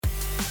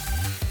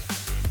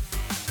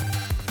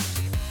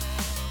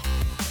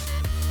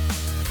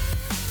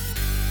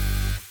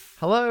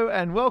Hello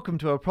and welcome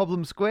to A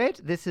Problem Squared.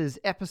 This is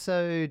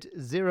episode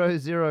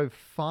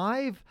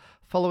 005,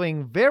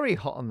 following very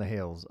hot on the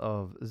heels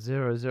of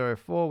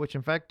 004, which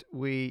in fact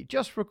we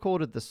just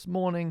recorded this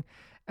morning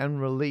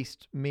and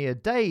released mere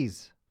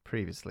days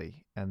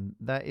previously. And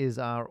that is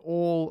our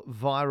all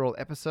viral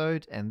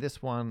episode, and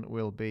this one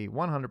will be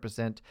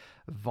 100%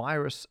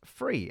 virus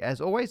free. As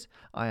always,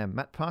 I am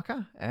Matt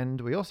Parker, and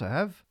we also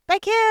have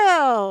Beck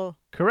Hill.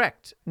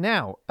 Correct.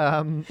 Now,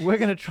 we're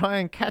going to try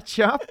and catch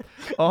up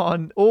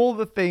on all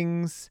the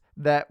things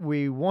that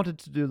we wanted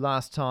to do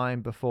last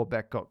time before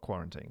Beck got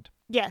quarantined.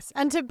 Yes,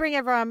 and to bring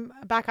everyone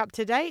back up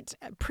to date,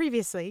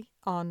 previously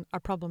on A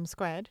Problem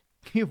Squared.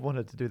 You've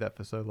wanted to do that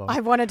for so long.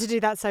 I wanted to do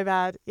that so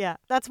bad. Yeah,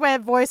 that's where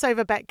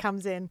voiceover Beck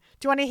comes in.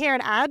 Do you want to hear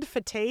an ad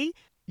for tea?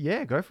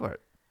 Yeah, go for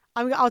it.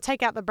 I'll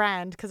take out the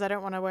brand because I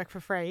don't want to work for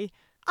free.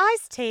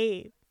 Iced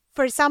tea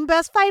for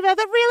sunburst flavour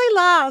that really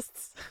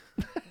lasts.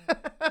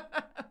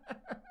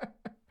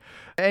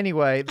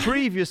 Anyway,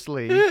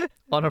 previously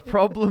on A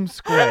Problem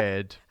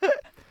Squared,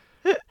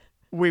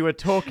 we were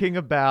talking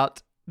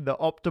about the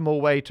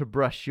optimal way to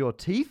brush your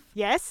teeth.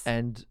 Yes.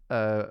 And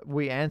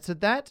we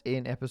answered that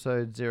in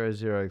episode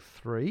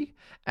 003.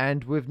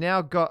 And we've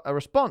now got a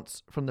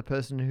response from the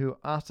person who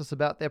asked us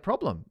about their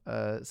problem.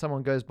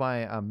 Someone goes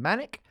by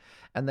Manic,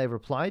 and they've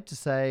replied to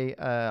say,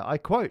 I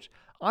quote,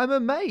 "I'm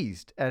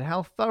amazed at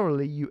how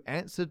thoroughly you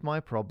answered my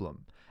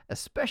problem,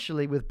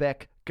 especially with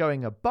Beck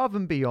going above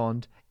and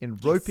beyond in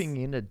roping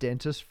in a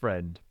dentist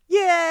friend."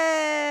 Yay!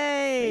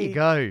 There you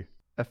go.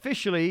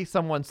 Officially,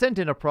 someone sent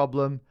in a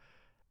problem.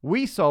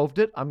 We solved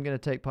it. I'm going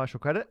to take partial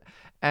credit.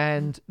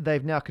 And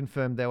they've now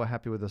confirmed they were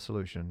happy with the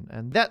solution.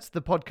 And that's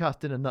the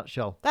podcast in a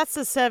nutshell. That's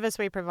the service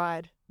we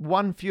provide.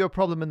 One fewer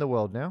problem in the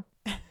world now.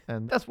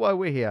 And that's why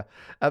we're here.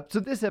 So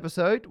this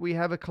episode, we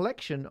have a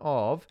collection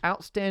of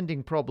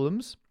outstanding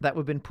problems that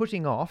we've been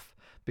putting off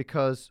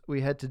because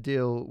we had to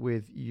deal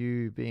with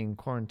you being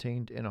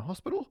quarantined in a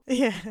hospital.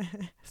 Yeah.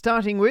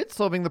 Starting with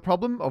solving the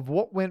problem of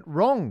what went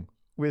wrong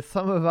with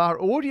some of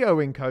our audio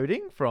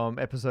encoding from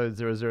episode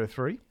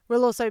 003.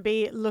 We'll also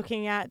be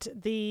looking at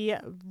the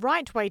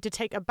right way to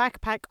take a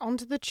backpack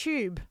onto the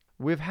tube.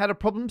 We've had a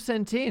problem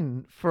sent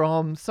in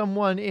from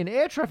someone in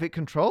air traffic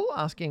control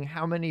asking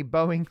how many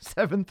Boeing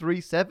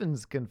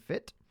 737s can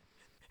fit.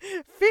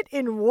 Fit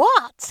in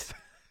what?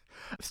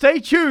 Stay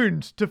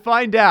tuned to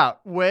find out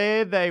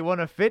where they want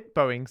to fit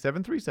Boeing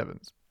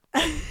 737s.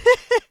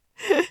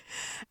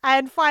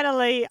 And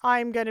finally,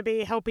 I'm going to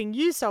be helping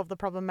you solve the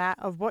problem, Matt,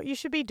 of what you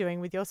should be doing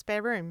with your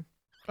spare room.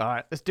 All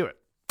right, let's do it.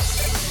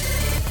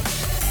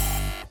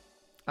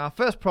 Our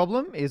first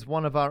problem is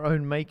one of our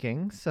own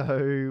making.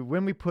 So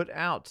when we put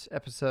out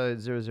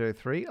episode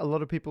 003, a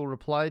lot of people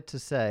replied to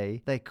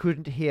say they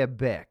couldn't hear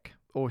Beck,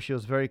 or she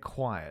was very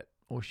quiet,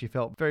 or she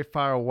felt very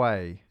far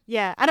away.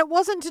 Yeah, and it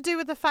wasn't to do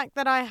with the fact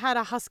that I had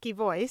a husky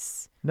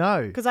voice.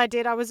 No. Because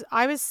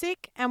I was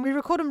sick, and we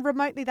recorded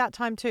remotely that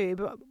time too,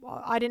 but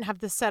I didn't have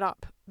the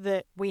setup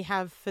that we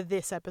have for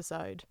this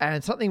episode.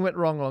 And something went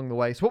wrong along the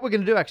way. So what we're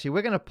going to do, actually,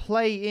 we're going to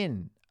play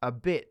in a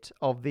bit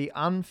of the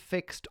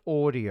unfixed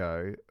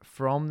audio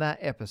from that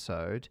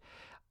episode.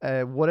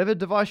 Whatever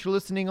device you're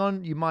listening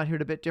on, you might hear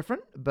it a bit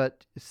different,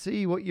 but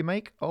see what you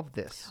make of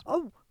this.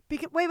 Oh,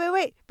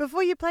 wait.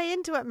 Before you play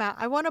into it, Matt,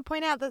 I want to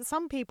point out that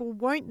some people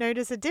won't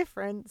notice a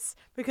difference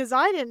because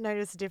I didn't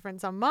notice a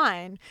difference on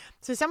mine.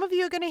 So some of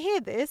you are going to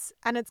hear this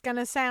and it's going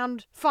to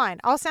sound fine.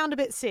 I'll sound a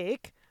bit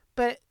sick,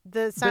 but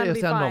the sound will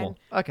be fine. Normal.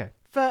 Okay.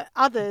 For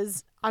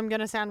others, I'm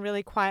going to sound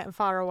really quiet and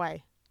far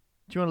away.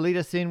 Do you want to lead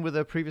us in with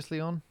a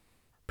previously on?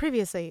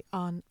 Previously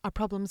on A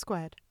Problem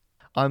Squared.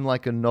 I'm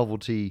like a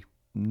novelty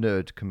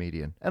nerd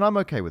comedian, and I'm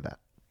okay with that.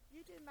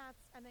 You do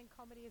maths and then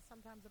comedy is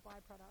sometimes a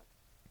byproduct,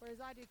 whereas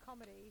I do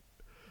comedy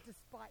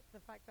despite the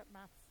fact that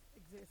maths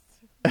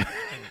exists.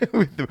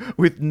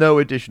 with no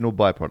additional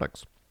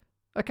byproducts.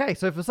 Okay,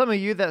 so for some of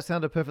you, that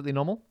sounded perfectly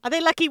normal. Are they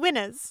lucky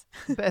winners?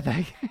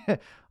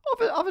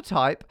 Of a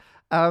type.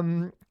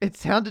 It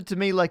sounded to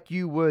me like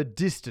you were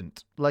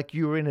distant, like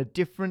you were in a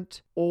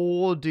different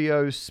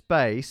audio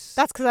space.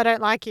 That's because I don't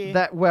like you.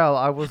 Well,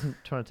 I wasn't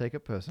trying to take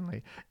it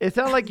personally. It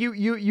sounded like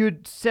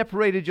you'd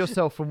separated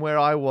yourself from where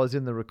I was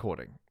in the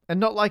recording. And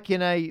not like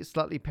in a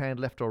slightly panned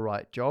left or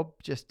right job,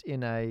 just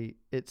in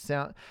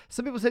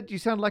some people said you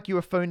sound like you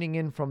were phoning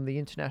in from the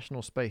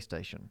International Space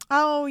Station.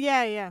 Oh,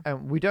 yeah.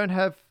 And we don't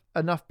have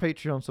enough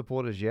Patreon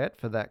supporters yet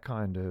for that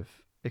kind of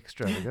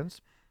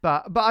extravagance.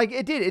 But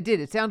it did.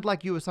 It sounded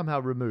like you were somehow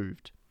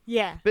removed.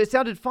 Yeah. But it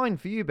sounded fine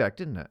for you, Beck,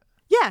 didn't it?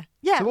 Yeah.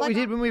 So what we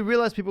did when we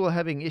realized people were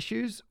having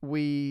issues,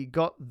 we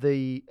got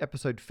the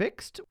episode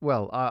fixed.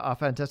 Well, our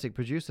fantastic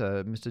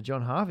producer, Mr.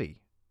 John Harvey,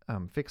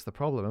 fixed the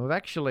problem. And we've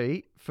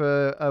actually,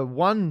 for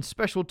one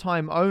special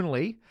time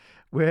only,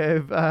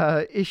 we've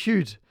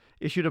issued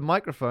a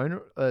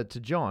microphone to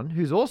John,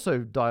 who's also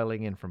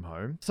dialing in from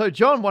home. So,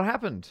 John, what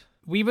happened?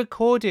 We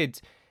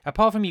recorded,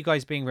 apart from you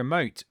guys being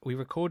remote, we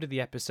recorded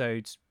the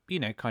episodes,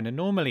 kind of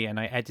normally, and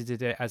I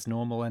edited it as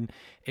normal, and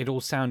it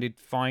all sounded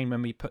fine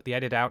when we put the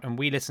edit out, and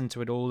we listened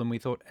to it all, and we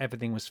thought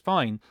everything was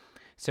fine.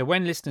 So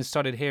when listeners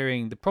started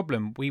hearing the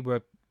problem, we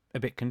were a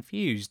bit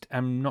confused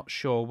and not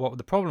sure what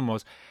the problem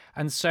was.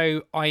 And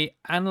so I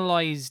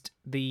analysed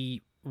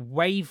the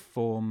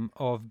waveform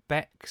of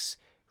Beck's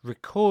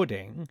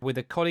recording with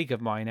a colleague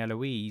of mine,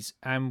 Eloise,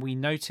 and we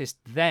noticed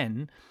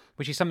then,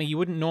 which is something you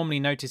wouldn't normally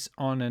notice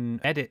on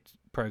an edit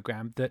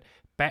program, that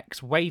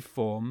Beck's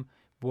waveform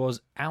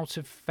was out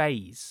of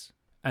phase.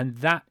 And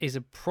that is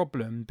a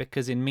problem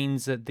because it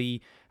means that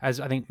as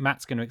I think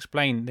Matt's going to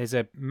explain, there's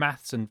a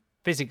maths and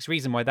physics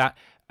reason why that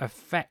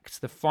affects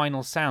the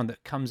final sound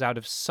that comes out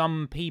of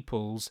some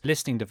people's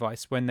listening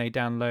device when they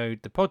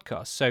download the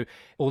podcast. So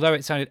although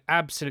it sounded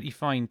absolutely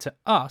fine to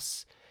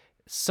us,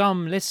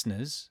 some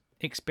listeners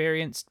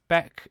experienced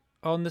Beck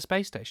on the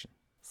space station.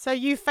 So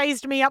you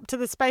phased me up to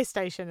the space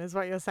station is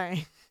what you're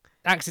saying.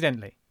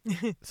 Accidentally.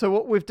 So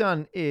what we've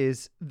done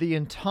is the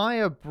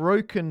entire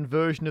broken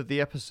version of the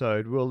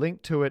episode, we'll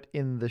link to it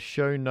in the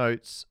show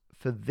notes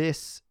for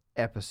this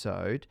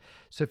episode.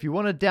 So if you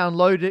want to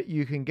download it,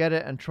 you can get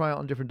it and try it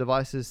on different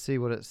devices, see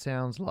what it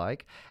sounds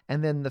like.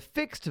 And then the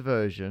fixed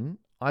version,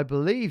 I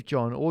believe,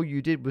 John, all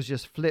you did was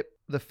just flip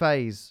the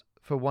phase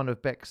for one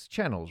of Beck's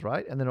channels,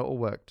 right? And then it all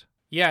worked.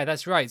 Yeah,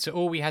 that's right. So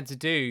all we had to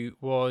do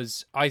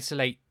was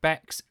isolate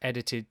Beck's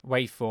edited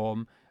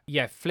waveform,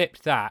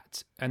 flipped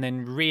that, and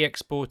then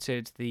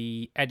re-exported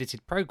the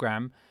edited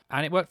program,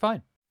 and it worked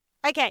fine.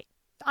 Okay,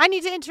 I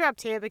need to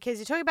interrupt here because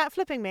you're talking about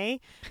flipping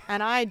me,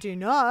 and I do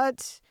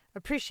not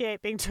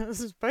appreciate being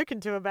spoken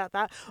to about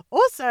that.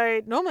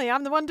 Also, normally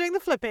I'm the one doing the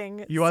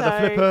flipping. You are the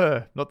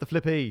flipper, not the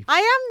flippy. I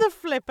am the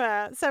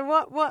flipper. So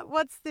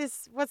what's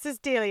this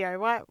dealio?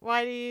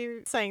 Why are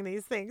you saying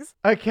these things?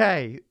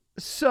 Okay,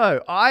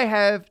 so I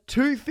have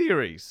two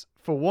theories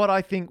for what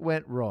I think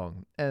went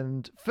wrong.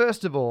 And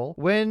first of all,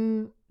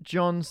 when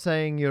John's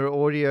saying your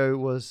audio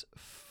was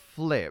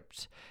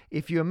flipped,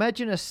 if you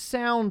imagine a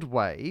sound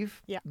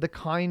wave, the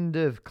kind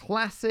of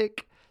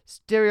classic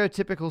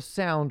stereotypical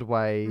sound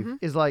wave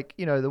is like,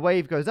 the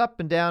wave goes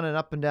up and down and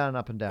up and down and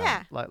up and down.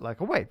 Yeah.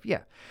 Like a wave,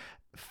 yeah.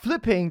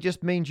 Flipping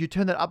just means you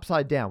turn that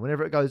upside down.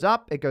 Whenever it goes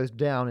up, it goes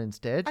down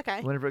instead.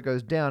 Okay. Whenever it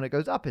goes down, it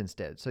goes up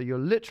instead. So you're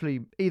literally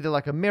either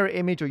like a mirror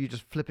image or you're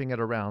just flipping it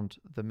around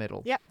the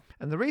middle. Yep.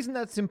 And the reason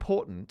that's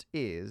important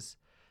is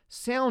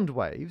sound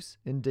waves,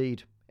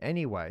 indeed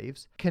any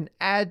waves, can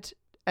add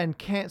and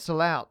cancel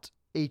out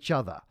each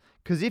other.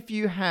 Because if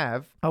you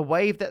have a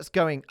wave that's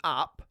going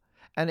up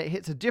and it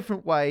hits a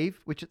different wave,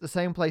 which at the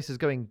same place is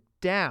going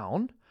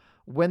down,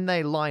 when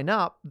they line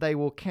up, they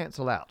will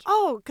cancel out.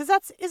 Oh, because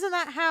isn't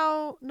that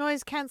how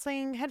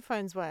noise-cancelling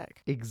headphones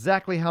work?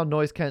 Exactly how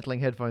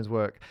noise-cancelling headphones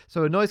work.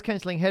 So a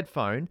noise-cancelling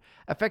headphone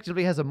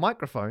effectively has a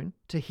microphone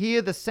to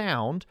hear the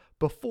sound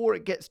before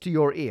it gets to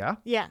your ear.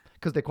 Yeah.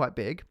 Because they're quite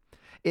big.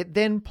 It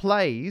then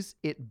plays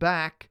it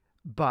back,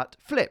 but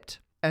flipped.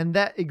 And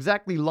that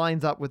exactly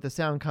lines up with the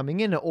sound coming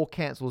in. It all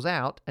cancels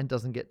out and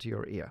doesn't get to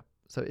your ear.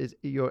 So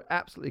you're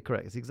absolutely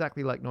correct. It's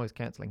exactly like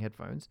noise-cancelling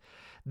headphones.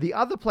 The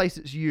other place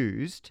it's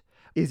used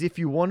is if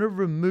you want to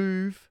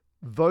remove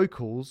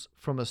vocals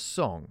from a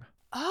song.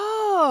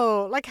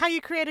 Oh, like how you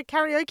create a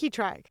karaoke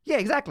track. Yeah,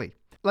 exactly.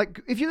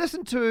 Like if you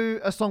listen to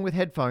a song with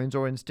headphones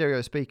or in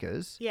stereo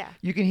speakers, Yeah.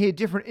 you can hear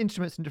different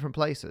instruments in different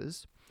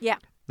places. Yeah.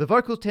 The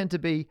vocals tend to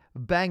be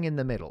bang in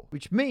the middle,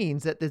 which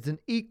means that there's an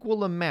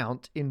equal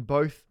amount in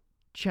both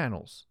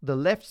channels. The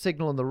left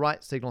signal and the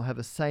right signal have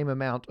the same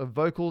amount of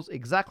vocals,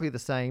 exactly the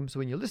same. So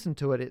when you listen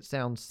to it, it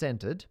sounds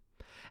centered.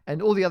 And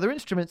all the other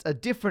instruments are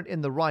different in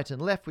the right and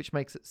left, which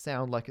makes it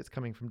sound like it's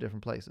coming from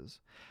different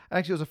places.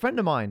 Actually, it was a friend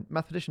of mine,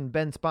 mathematician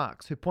Ben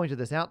Sparks, who pointed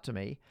this out to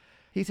me.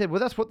 He said, well,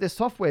 that's what this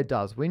software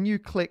does. When you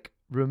click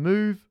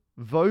remove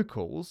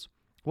vocals,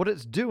 what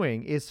it's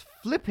doing is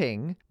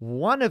flipping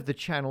one of the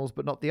channels,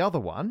 but not the other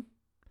one.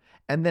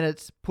 And then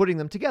it's putting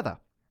them together.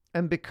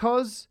 And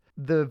because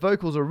the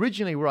vocals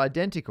originally were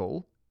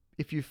identical,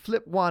 if you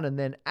flip one and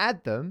then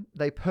add them,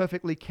 they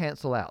perfectly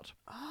cancel out.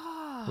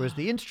 Whereas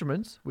the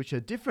instruments, which are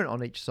different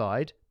on each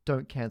side,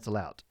 don't cancel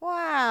out.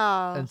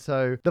 Wow. And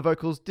so the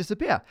vocals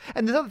disappear.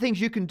 And there's other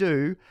things you can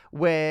do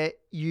where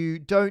you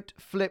don't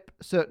flip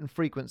certain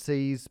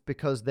frequencies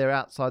because they're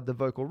outside the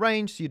vocal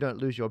range, so you don't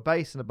lose your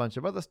bass and a bunch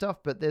of other stuff.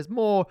 But there's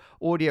more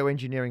audio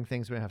engineering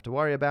things we don't have to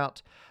worry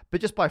about.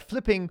 But just by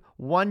flipping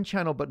one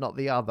channel but not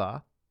the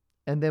other,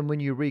 and then when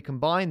you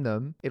recombine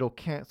them, it'll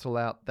cancel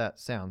out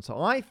that sound.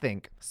 So I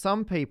think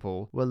some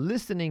people were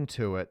listening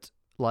to it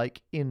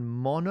like in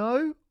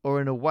mono or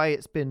in a way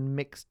it's been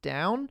mixed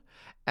down,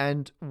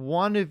 and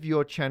one of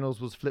your channels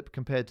was flipped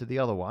compared to the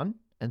other one,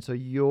 and so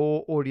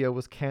your audio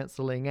was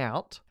cancelling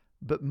out,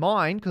 but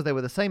mine, because they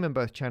were the same in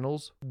both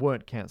channels,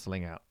 weren't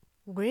cancelling out.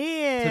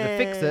 Weird. So to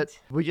fix it,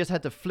 we just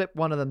had to flip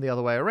one of them the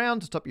other way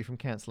around to stop you from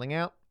cancelling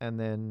out, and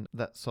then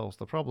that solves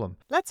the problem.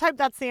 Let's hope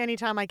that's the only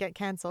time I get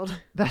cancelled.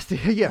 That's the,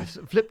 yes,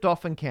 flipped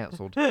off and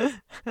cancelled.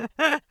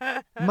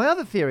 My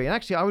other theory, and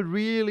actually I would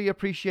really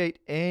appreciate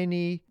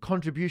any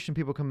contribution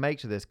people can make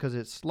to this because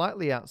it's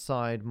slightly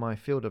outside my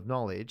field of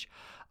knowledge.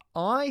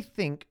 I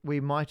think we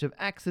might have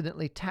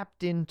accidentally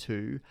tapped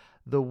into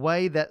the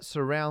way that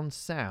surround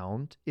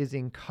sound is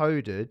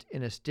encoded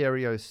in a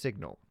stereo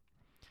signal.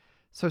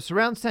 So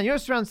surround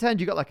sound, surround sound,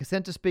 you got like a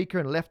center speaker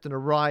and a left and a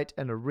right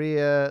and a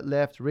rear,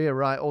 left, rear,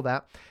 right, all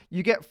that.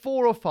 You get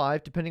 4 or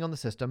 5, depending on the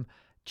system,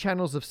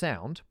 channels of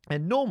sound.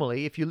 And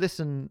normally, if you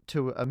listen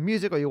to a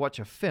music or you watch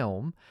a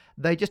film,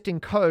 they just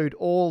encode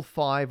all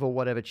 5 or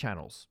whatever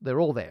channels.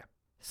 They're all there.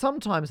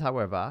 Sometimes,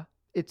 however,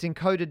 it's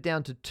encoded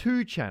down to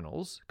 2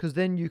 channels, because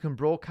then you can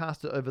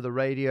broadcast it over the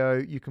radio.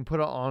 You can put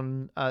it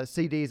on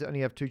CDs that only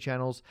have 2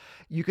 channels.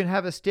 You can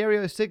have a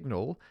stereo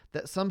signal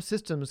that some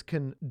systems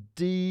can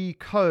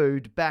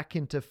decode back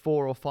into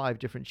 4 or 5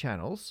 different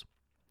channels.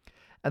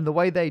 And the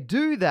way they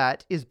do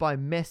that is by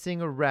messing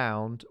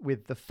around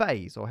with the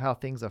phase, or how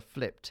things are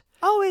flipped.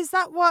 Oh, is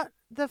that what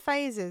the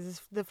phase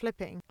is, the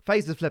flipping?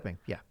 Phase is flipping,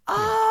 yeah.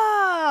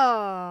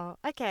 Oh,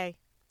 okay.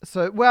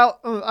 So, well,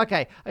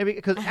 okay. I mean,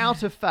 because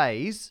out of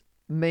phase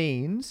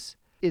means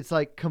it's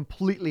like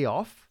completely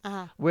off,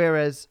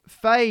 whereas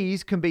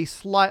phase can be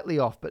slightly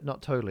off, but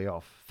not totally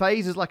off.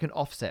 Phase is like an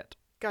offset.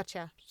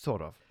 Gotcha.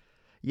 Sort of.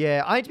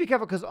 Yeah, I need to be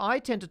careful because I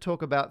tend to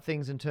talk about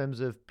things in terms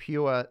of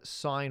pure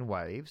sine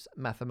waves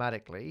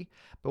mathematically,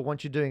 but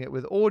once you're doing it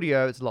with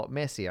audio, it's a lot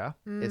messier.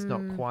 It's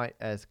not quite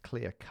as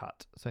clear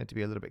cut, so I need to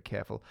be a little bit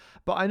careful.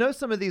 But I know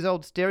some of these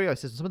old stereo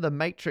systems, some of the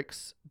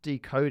matrix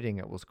decoding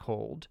it was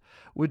called,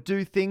 would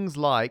do things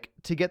like,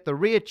 to get the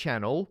rear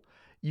channel,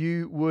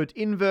 you would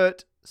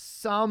invert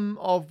some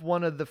of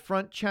one of the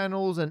front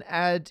channels and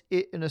add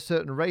it in a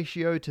certain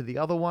ratio to the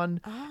other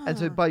one. And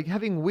so by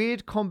having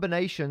weird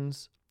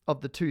combinations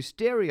of the 2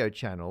 stereo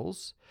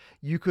channels,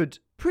 you could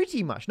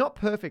pretty much, not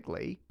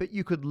perfectly, but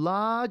you could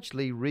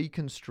largely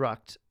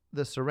reconstruct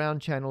the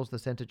surround channels, the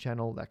center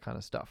channel, that kind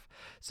of stuff.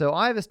 So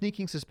I have a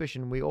sneaking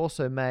suspicion we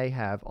also may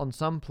have, on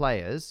some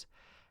players,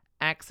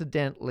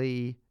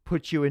 accidentally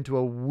put you into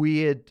a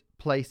weird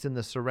place in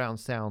the surround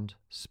sound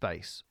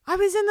space. I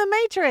was in the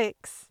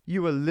Matrix.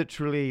 You were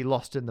literally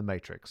lost in the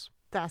Matrix.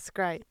 That's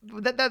great.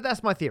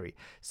 That's my theory.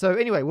 So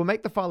anyway, we'll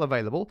make the file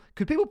available.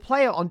 Could people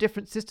play it on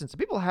different systems? Do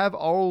people have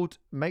old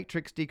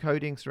Matrix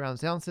decoding surround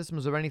sound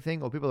systems or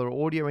anything? Or people who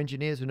are audio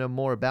engineers who know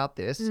more about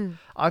this?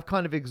 I've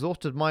kind of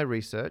exhausted my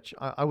research.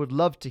 I would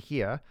love to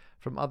hear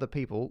from other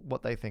people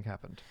what they think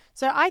happened.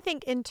 So I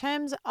think in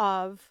terms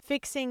of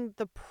fixing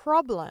the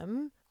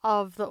problem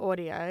of the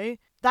audio,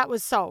 that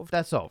was solved.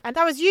 That's solved. And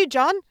that was you,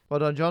 John. Well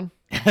done, John.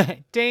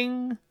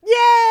 Ding.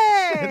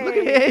 Yay! Look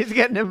at him, he's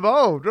getting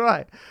involved,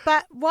 right.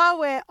 But while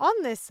we're on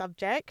this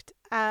subject,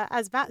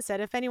 as Matt said,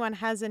 if anyone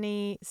has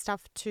any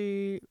stuff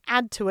to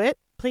add to it,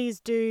 please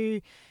do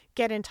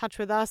get in touch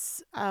with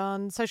us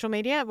on social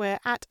media. We're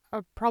at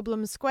A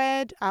Problem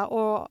Squared,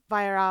 or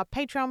via our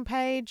Patreon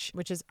page,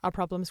 which is A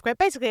Problem Squared.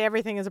 Basically,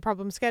 everything is A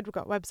Problem Squared. We've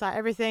got website,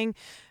 everything.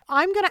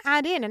 I'm going to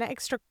add in an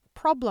extra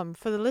problem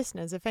for the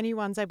listeners if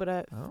anyone's able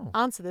to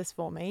answer this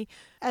for me.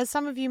 As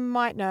some of you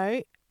might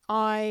know,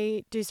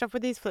 I do stuff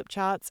with these flip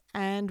charts,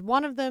 and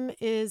one of them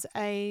is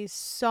a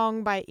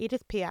song by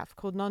Edith Piaf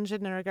called Non Je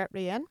ne regrette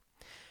rien.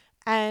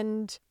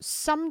 And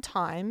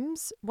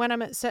sometimes when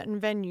I'm at certain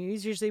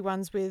venues, usually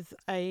ones with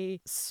a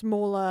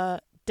smaller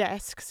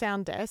desk,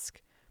 sound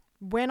desk,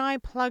 when I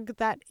plug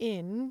that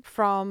in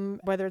from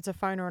whether it's a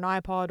phone or an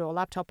iPod or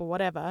laptop or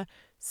whatever,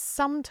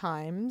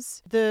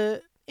 sometimes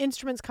the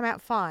instruments come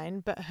out fine,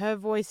 but her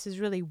voice is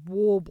really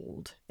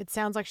warbled. It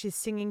sounds like she's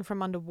singing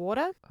from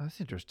underwater. That's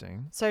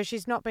interesting. So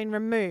she's not been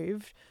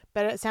removed,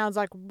 but it sounds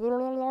like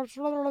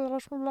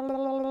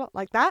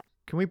that.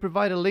 Can we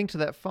provide a link to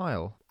that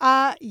file?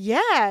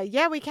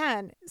 Yeah, we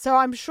can. So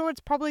I'm sure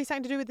it's probably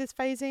something to do with this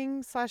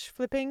phasing /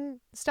 flipping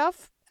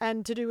stuff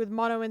and to do with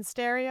mono and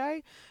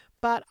stereo.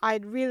 But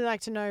I'd really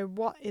like to know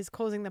what is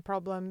causing the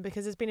problem,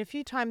 because there's been a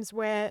few times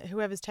where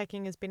whoever's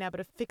teching has been able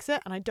to fix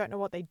it and I don't know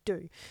what they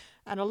do.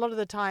 And a lot of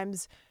the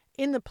times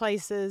in the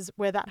places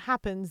where that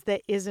happens,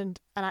 there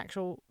isn't an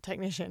actual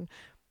technician.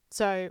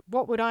 So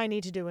what would I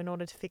need to do in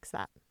order to fix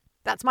that?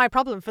 That's my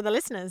problem for the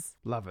listeners.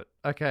 Love it.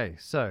 Okay,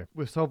 so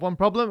we've solved one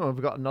problem and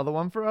we've got another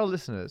one for our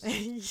listeners.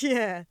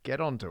 Yeah. Get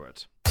on to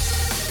it.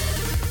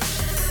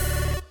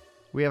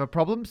 We have a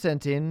problem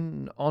sent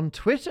in on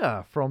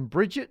Twitter from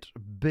Bridget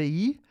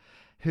B.,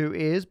 who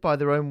is, by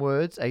their own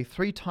words, a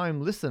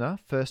 3-time listener,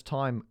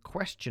 first-time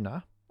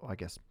questioner, or I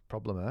guess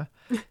problemer.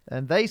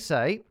 And they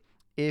say,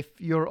 if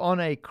you're on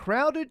a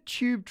crowded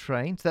tube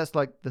train, so that's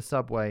like the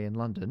subway in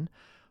London,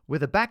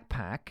 with a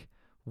backpack,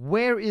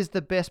 where is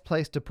the best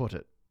place to put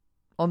it?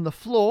 On the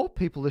floor,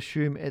 people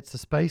assume it's a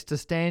space to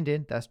stand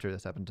in. That's true.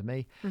 That's happened to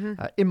me.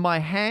 Mm-hmm. In my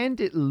hand,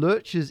 it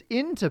lurches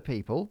into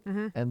people.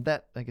 Mm-hmm. And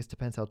that, I guess,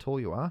 depends how tall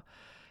you are.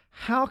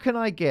 How can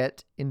I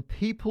get in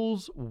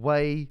people's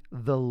way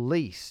the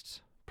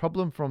least?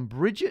 Problem from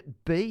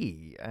Bridget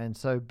B. And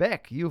so,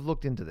 Beck, you've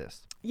looked into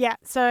this. Yeah.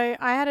 So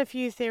I had a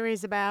few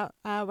theories about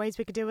ways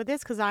we could deal with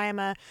this, because I am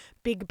a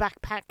big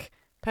backpack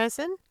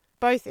person,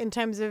 both in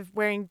terms of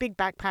wearing big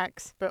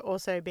backpacks, but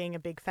also being a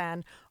big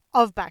fan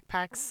of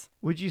backpacks.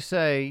 Would you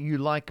say you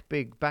like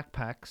big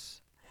backpacks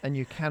and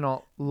you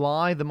cannot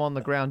lie them on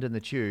the ground in the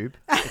tube,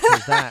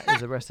 because that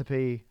is a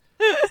recipe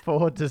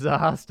for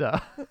disaster?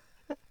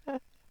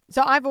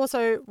 So I've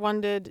also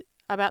wondered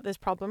about this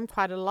problem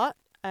quite a lot.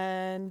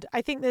 And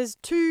I think there's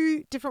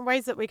two different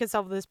ways that we can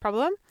solve this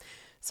problem.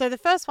 So the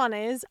first one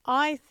is,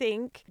 I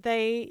think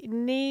they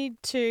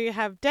need to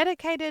have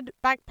dedicated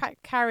backpack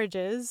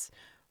carriages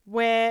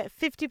where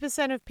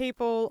 50% of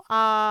people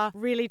are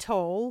really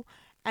tall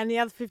and the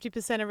other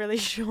 50% are really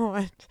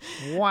short.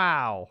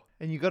 Wow.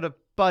 And you got to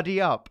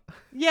buddy up.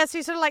 Yeah, so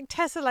you sort of like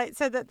tessellate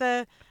so that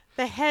the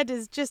head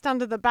is just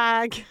under the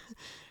bag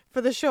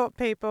for the short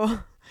people.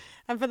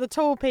 And for the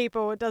tall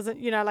people, it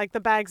doesn't, like the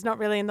bag's not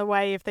really in the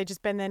way if they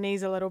just bend their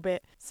knees a little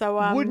bit.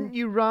 So wouldn't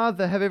you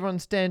rather have everyone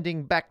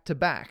standing back to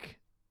back?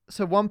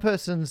 So one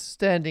person's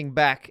standing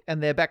back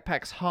and their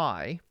backpack's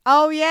high.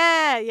 Oh,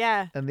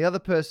 yeah. And the other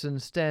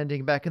person's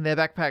standing back and their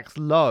backpack's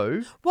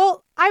low.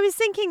 Well, I was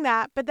thinking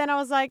that, but then I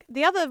was like,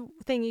 the other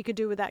thing you could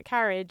do with that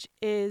carriage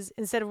is,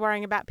 instead of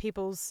worrying about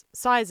people's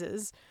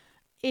sizes,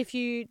 if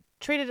you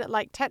treated it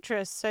like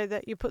Tetris so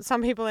that you put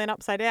some people in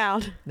upside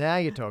down. Now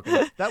you're talking.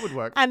 That would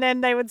work. And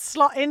then they would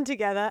slot in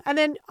together. And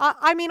then,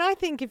 I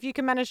think if you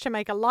can manage to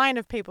make a line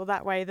of people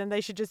that way, then they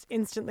should just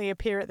instantly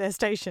appear at their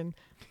station.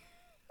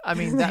 I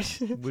mean,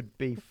 that would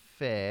be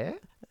fair.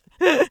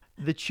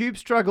 The tube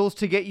struggles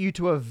to get you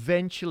to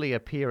eventually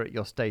appear at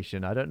your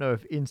station. I don't know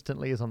if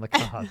instantly is on the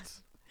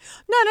cards.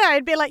 No,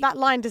 it'd be like that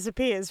line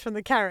disappears from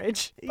the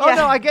carriage. Oh,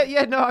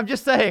 no, I'm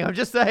just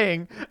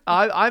saying.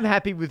 I'm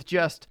happy with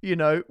just,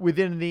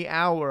 within the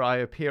hour I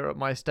appear at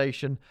my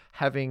station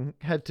having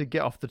had to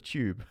get off the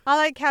tube. I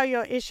like how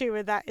your issue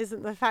with that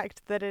isn't the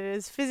fact that it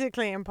is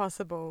physically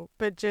impossible,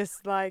 but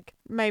just like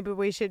maybe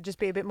we should just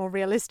be a bit more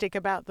realistic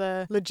about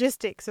the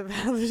logistics of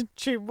how the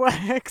tube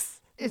works.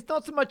 It's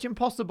not so much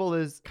impossible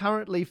as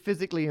currently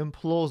physically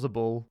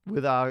implausible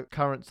with our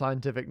current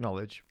scientific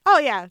knowledge. Oh,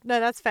 yeah.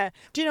 No, that's fair.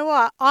 Do you know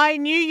what? I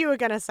knew you were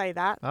going to say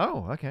that.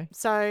 Oh, okay.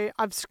 So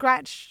I've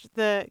scratched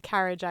the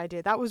carriage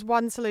idea. That was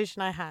one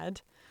solution I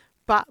had,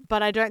 but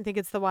I don't think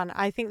it's the one.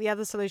 I think the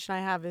other solution I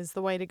have is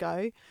the way to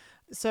go.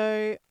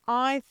 So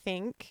I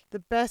think the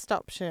best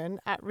option,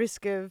 at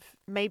risk of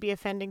maybe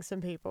offending some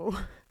people,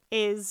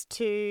 is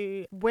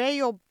to wear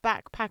your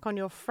backpack on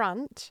your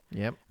front.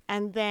 Yep.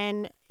 And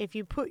then if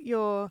you put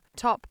your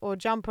top or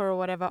jumper or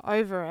whatever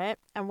over it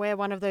and wear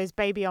one of those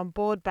baby on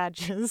board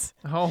badges,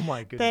 oh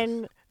my goodness,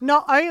 then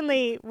not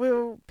only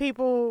will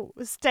people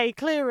stay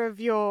clear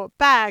of your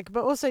bag,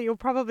 but also you'll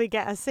probably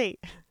get a seat.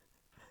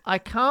 I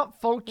can't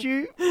fault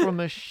you from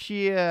a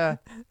sheer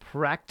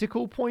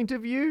practical point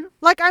of view.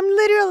 Like, I'm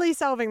literally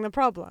solving the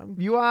problem.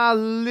 You are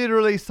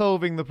literally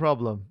solving the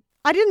problem.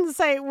 I didn't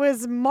say it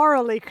was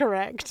morally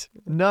correct.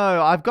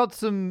 No, I've got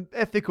some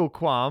ethical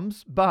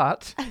qualms,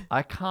 but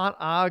I can't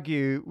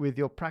argue with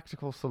your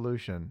practical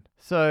solution.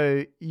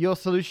 So your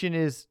solution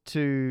is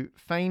to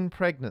feign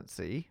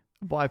pregnancy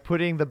by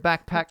putting the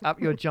backpack up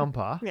your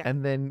jumper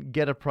and then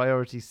get a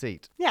priority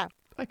seat. Yeah.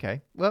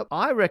 Okay. Well,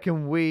 I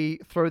reckon we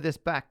throw this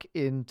back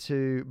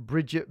into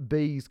Bridget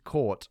B's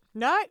court.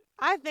 No,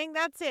 I think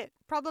that's it.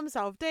 Problem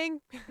solved.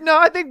 Ding. No,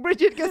 I think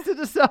Bridget gets to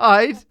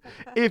decide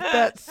if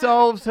that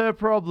solves her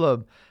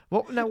problem.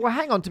 Well,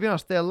 hang on. To be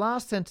honest, their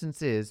last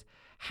sentence is,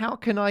 how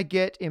can I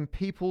get in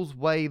people's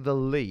way the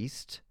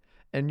least?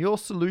 And your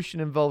solution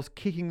involves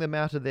kicking them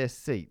out of their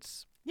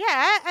seats.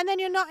 Yeah, and then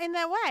you're not in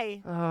their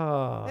way.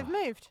 Oh. They've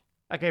moved.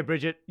 Okay,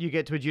 Bridget, you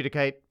get to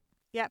adjudicate.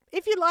 Yep.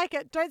 If you like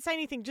it, don't say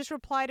anything. Just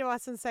reply to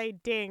us and say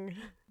ding.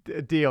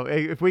 Deal.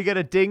 If we get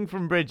a ding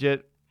from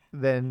Bridget,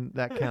 then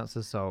that counts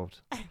as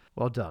solved.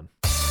 Well done.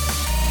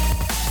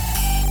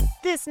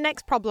 This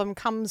next problem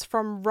comes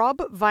from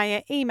Rob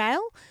via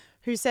email,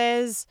 who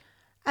says,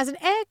 as an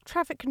air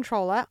traffic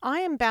controller, I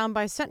am bound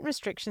by certain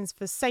restrictions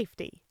for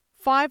safety.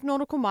 5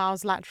 nautical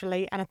miles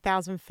laterally and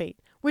 1,000 feet,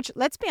 which,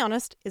 let's be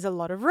honest, is a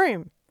lot of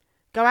room.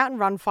 Go out and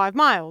run 5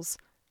 miles.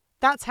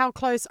 That's how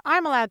close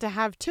I'm allowed to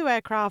have 2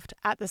 aircraft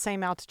at the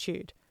same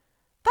altitude.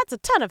 That's a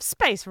ton of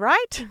space,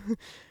 right?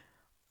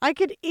 I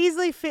could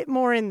easily fit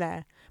more in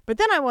there. But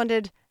then I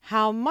wondered,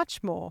 how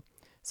much more?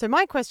 So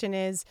my question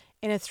is,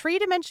 in a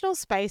 3-dimensional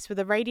space with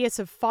a radius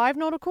of 5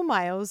 nautical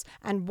miles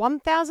and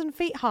 1,000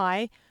 feet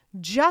high,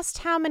 just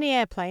how many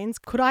airplanes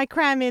could I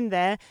cram in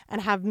there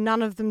and have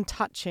none of them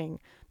touching?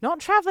 Not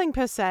traveling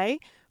per se,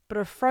 but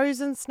a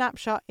frozen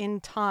snapshot in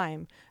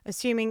time,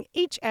 assuming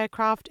each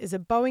aircraft is a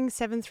Boeing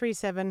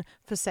 737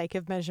 for sake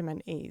of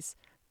measurement ease.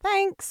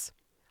 Thanks.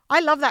 I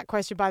love that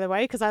question, by the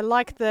way, because I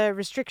like the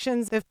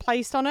restrictions they've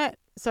placed on it.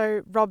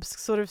 So Rob's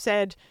sort of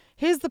said,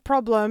 here's the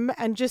problem,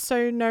 and just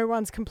so no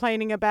one's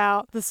complaining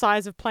about the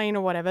size of plane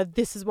or whatever,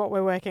 this is what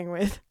we're working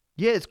with.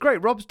 Yeah, it's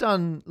great. Rob's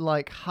done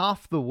like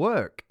half the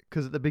work,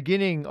 because at the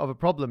beginning of a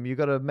problem, you've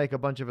got to make a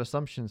bunch of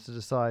assumptions to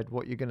decide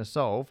what you're going to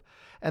solve.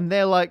 And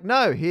they're like,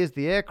 no, here's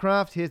the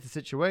aircraft, here's the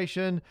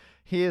situation,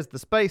 here's the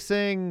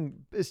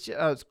spacing.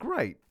 It's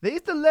great.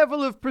 There's the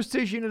level of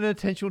precision and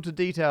attention to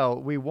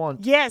detail we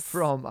want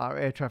from our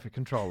air traffic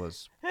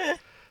controllers.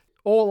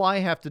 All I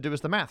have to do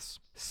is the maths.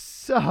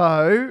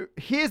 So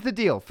here's the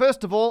deal.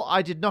 First of all,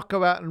 I did not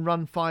go out and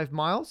run 5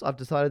 miles. I've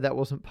decided that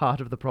wasn't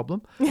part of the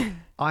problem.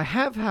 I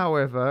have,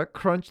 however,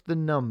 crunched the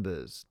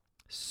numbers.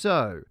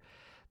 So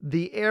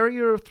The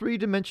area of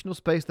three-dimensional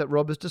space that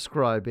Rob is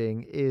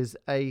describing is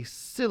a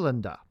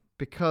cylinder,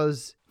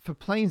 because for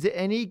planes at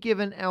any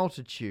given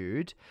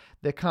altitude,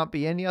 there can't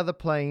be any other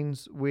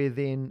planes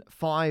within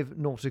 5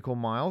 nautical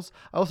miles.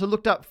 I also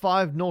looked up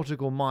 5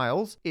 nautical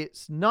miles.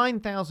 It's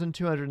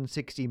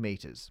 9,260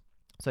 meters.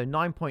 So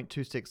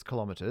 9.26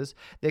 kilometers.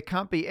 There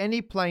can't be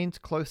any planes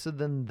closer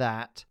than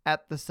that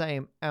at the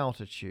same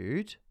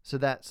altitude. So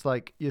that's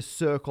like your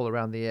circle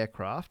around the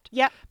aircraft.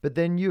 Yep. But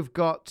then you've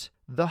got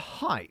the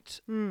height.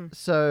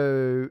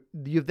 So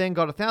you've then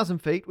got 1,000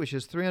 feet, which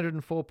is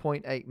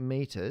 304.8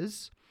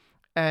 meters.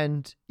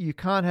 And you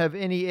can't have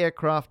any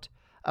aircraft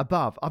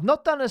above. I've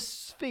not done a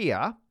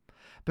sphere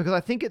because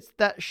I think it's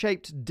that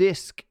shaped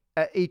disc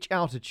at each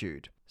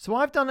altitude. So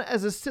I've done it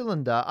as a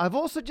cylinder. I've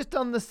also just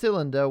done the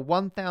cylinder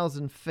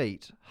 1,000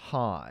 feet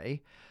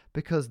high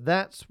because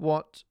that's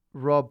what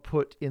Rob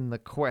put in the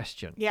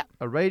question. Yeah.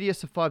 A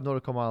radius of 5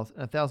 nautical miles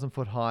and 1,000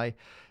 foot high.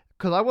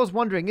 Because I was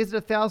wondering, is it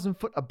 1,000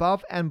 foot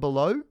above and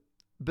below?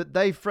 But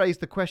they phrased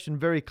the question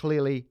very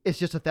clearly. It's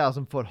just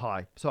 1,000 foot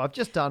high. So I've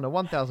just done a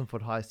 1,000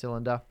 foot high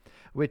cylinder,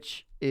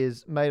 which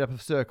is made up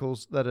of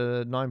circles that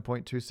are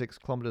 9.26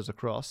 kilometers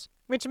across.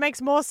 Which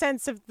makes more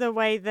sense of the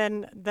way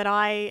than that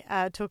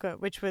I took it,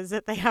 which was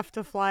that they have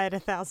to fly at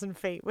 1,000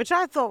 feet, which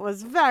I thought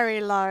was very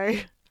low.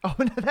 Oh,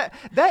 no,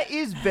 that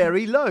is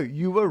very low.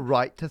 You were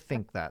right to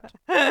think that.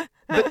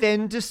 But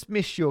then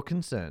dismiss your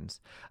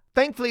concerns.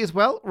 Thankfully as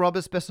well, Rob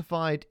has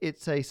specified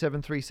it's a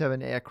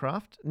 737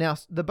 aircraft. Now,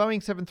 the Boeing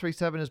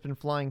 737 has been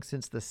flying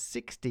since the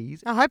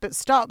 60s. I hope it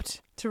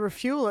stopped to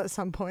refuel at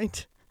some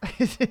point.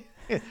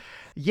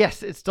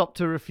 Yes, it stopped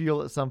to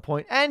refuel at some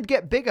point and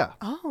get bigger.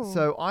 Oh.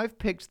 So I've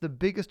picked the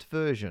biggest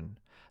version,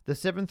 the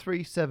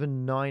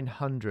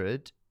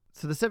 737-900.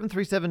 So the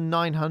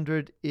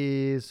 737-900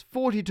 is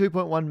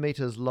 42.1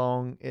 meters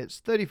long, it's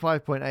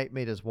 35.8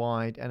 meters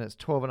wide, and it's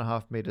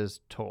 12.5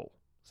 meters tall.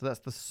 So that's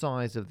the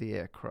size of the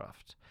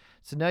aircraft.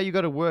 So now you've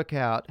got to work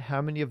out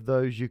how many of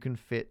those you can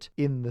fit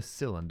in the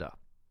cylinder.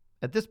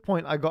 At this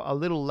point, I got a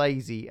little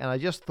lazy and I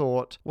just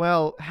thought,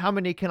 well, how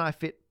many can I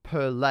fit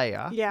per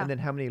layer? Yeah. And then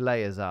how many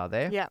layers are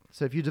there? Yeah.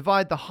 So if you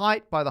divide the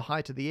height by the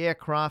height of the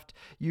aircraft,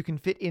 you can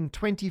fit in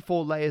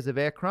 24 layers of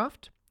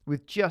aircraft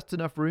with just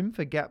enough room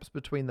for gaps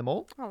between them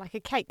all. Oh, like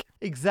a cake.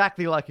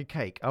 Exactly like a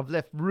cake. I've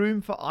left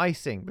room for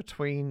icing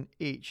between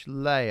each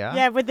layer.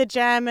 Yeah, with the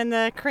jam and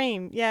the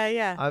cream.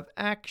 Yeah. I've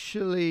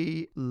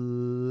actually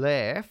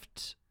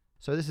left...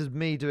 So this is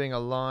me doing a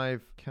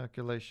live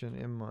calculation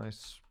in my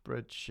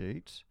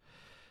spreadsheet.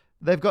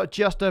 They've got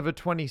just over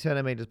 20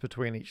 centimeters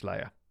between each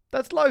layer.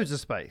 That's loads of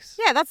space.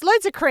 Yeah, that's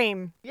loads of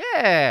cream.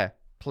 Yeah,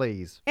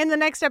 please. In the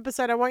next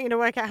episode, I want you to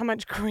work out how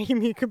much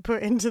cream you could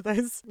put into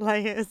those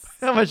layers.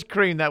 How much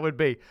cream that would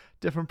be.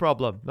 Different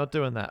problem. Not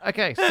doing that.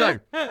 Okay, so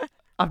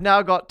I've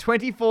now got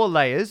 24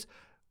 layers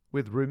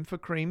with room for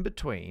cream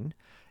between.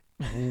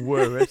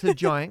 Were it a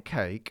giant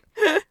cake.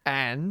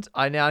 And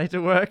I now need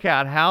to work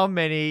out how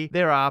many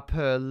there are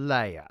per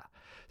layer.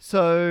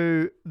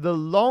 So the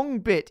long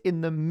bit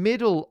in the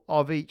middle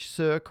of each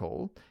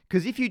circle,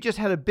 because if you just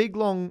had a big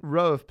long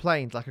row of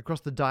planes like across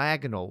the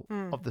diagonal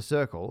of the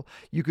circle,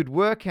 you could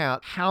work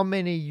out how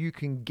many you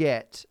can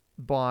get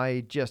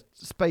by just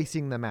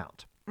spacing them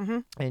out. Mm-hmm.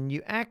 And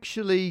you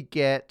actually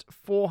get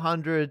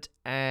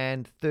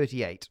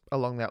 438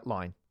 along that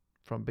line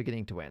from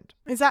beginning to end.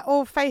 Is that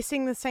all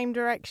facing the same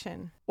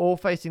direction? All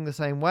facing the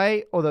same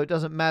way, although it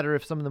doesn't matter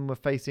if some of them were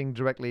facing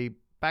directly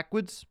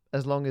backwards,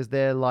 as long as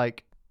they're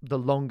like the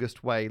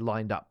longest way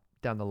lined up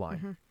down the line.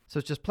 Mm-hmm. So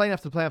it's just plane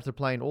after plane after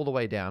plane all the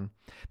way down.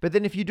 But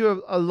then if you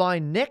do a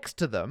line next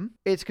to them,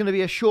 it's going to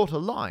be a shorter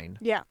line.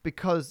 Yeah.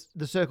 Because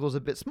the circle's a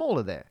bit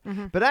smaller there.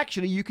 Mm-hmm. But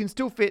actually, you can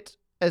still fit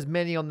as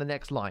many on the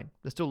next line.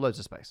 There's still loads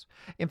of space.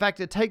 In fact,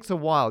 it takes a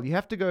while. You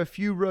have to go a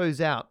few rows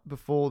out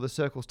before the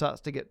circle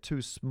starts to get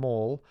too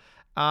small.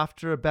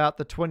 After about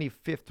the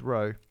 25th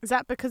row. Is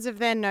that because of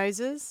their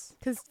noses?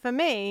 Because for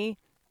me,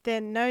 their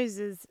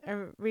noses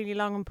are really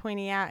long and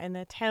pointy out and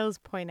their tails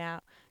point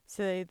out.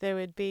 So there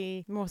would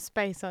be more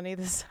space on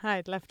either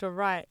side, left or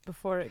right,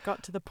 before it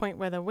got to the point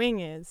where the wing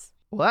is.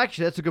 Well,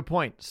 actually, that's a good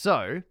point.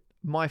 So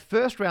my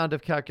first round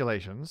of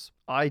calculations,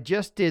 I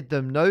just did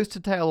them nose to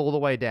tail all the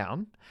way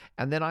down.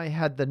 And then I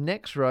had the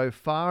next row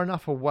far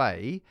enough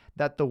away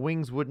that the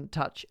wings wouldn't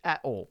touch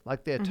at all.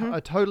 Like they're a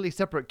totally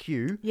separate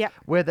queue. Yep.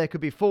 Where they could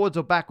be forwards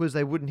or backwards,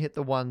 they wouldn't hit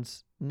the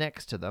ones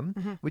next to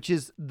them, which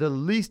is the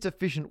least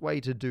efficient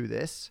way to do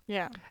this.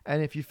 Yeah.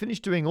 And if you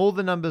finish doing all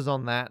the numbers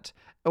on that,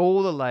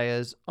 all the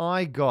layers,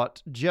 I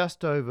got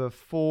just over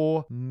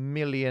 4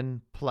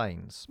 million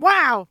planes.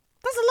 Wow.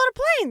 That's a lot of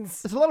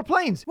planes. It's a lot of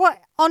planes.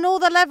 What? On all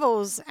the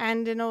levels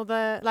and in all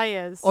the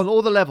layers? On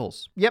all the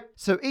levels. Yep.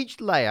 So each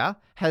layer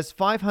has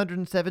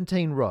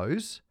 517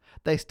 rows.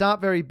 They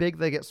start very big.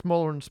 They get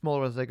smaller and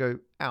smaller as they go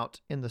out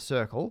in the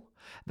circle.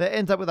 That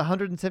ends up with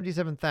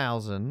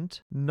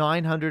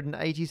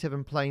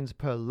 177,987 planes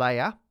per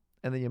layer.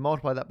 And then you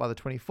multiply that by the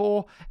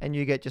 24 and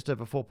you get just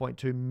over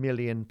 4.2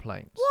 million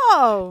planes.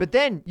 Whoa. But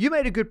then you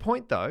made a good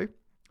point, though.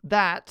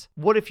 that,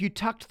 what if you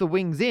tucked the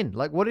wings in?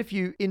 Like, what if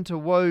you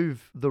interwove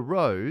the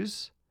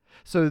rows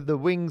so the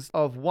wings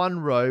of one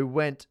row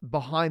went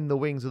behind the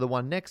wings of the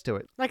one next to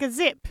it? Like a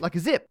zip. Like a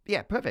zip.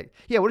 Yeah, perfect.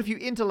 Yeah, what if you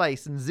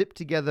interlace and zip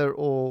together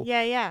or...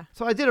 Yeah.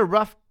 So I did a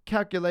rough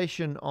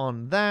calculation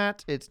on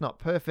that. It's not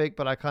perfect,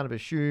 but I kind of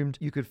assumed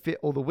you could fit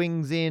all the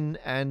wings in,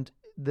 and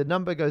the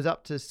number goes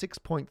up to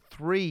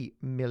 6.3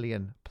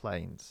 million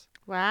planes.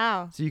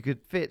 Wow. So you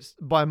could fit,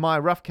 by my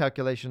rough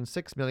calculation,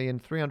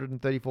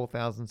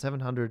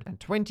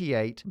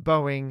 6,334,728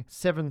 Boeing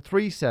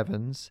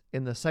 737s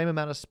in the same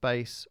amount of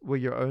space where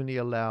you're only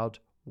allowed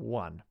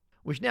one,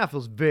 which now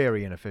feels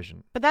very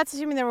inefficient. But that's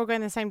assuming they're all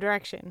going the same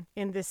direction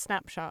in this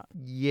snapshot.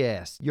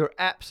 Yes, you're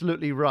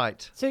absolutely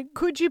right. So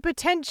could you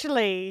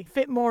potentially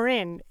fit more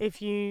in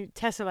if you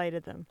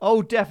tessellated them?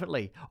 Oh,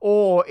 definitely.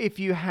 Or if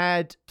you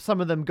had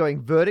some of them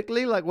going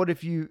vertically, like what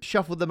if you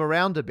shuffled them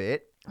around a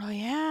bit Oh,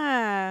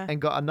 yeah. and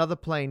got another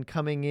plane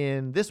coming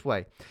in this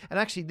way. And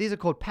actually, these are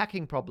called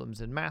packing problems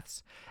in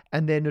maths,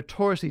 and they're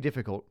notoriously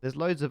difficult. There's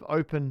loads of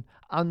open,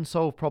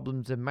 unsolved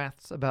problems in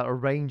maths about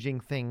arranging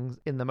things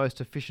in the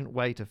most efficient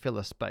way to fill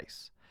a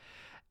space.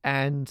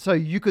 And so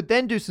you could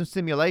then do some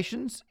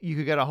simulations. You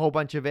could get a whole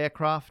bunch of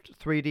aircraft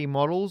 3D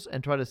models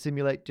and try to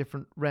simulate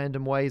different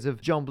random ways of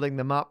jumbling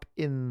them up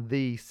in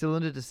the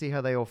cylinder to see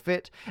how they all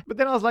fit. But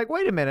then I was like,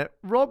 wait a minute,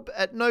 Rob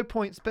at no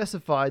point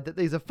specified that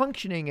these are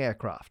functioning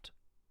aircraft.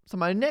 So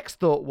my next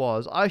thought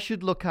was I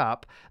should look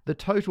up the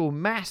total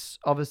mass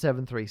of a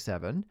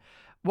 737,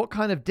 what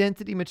kind of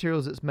density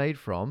materials it's made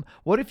from.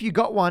 What if you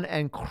got one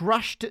and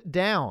crushed it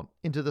down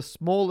into the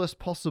smallest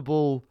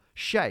possible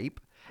shape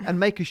and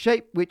make a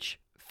shape which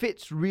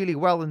fits really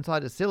well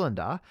inside a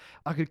cylinder?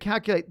 I could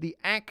calculate the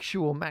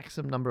actual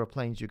maximum number of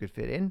planes you could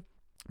fit in.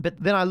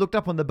 But then I looked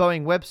up on the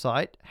Boeing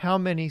website how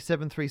many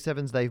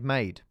 737s they've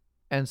made.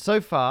 And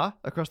so far,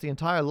 across the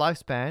entire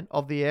lifespan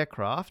of the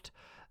aircraft,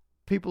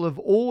 people have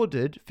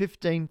ordered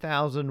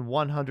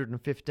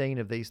 15,115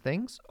 of these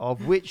things,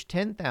 of which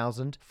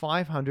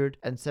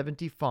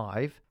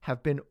 10,575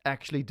 have been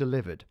actually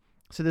delivered.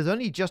 So there's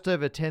only just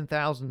over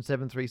 10,000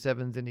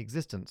 737s in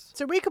existence.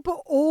 So we could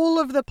put all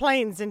of the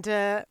planes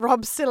into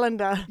Rob's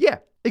cylinder. Yeah,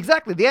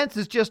 exactly. The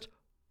answer is just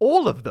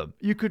all of them.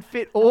 You could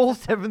fit all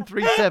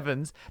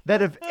 737s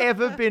that have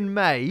ever been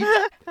made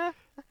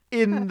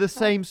in the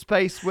same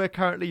space where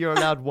currently you're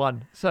allowed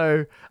one.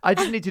 So I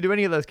didn't need to do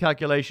any of those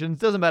calculations.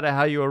 Doesn't matter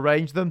how you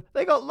arrange them.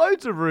 They got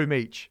loads of room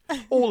each.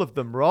 All of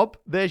them, Rob.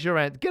 There's your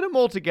answer. Get them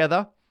all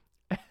together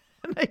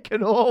and they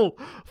can all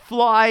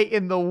fly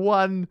in the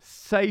one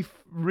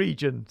safe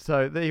region.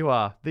 So there you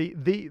are.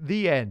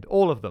 The end.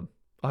 All of them.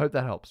 I hope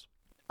that helps.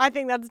 I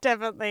think that's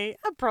definitely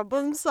a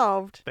problem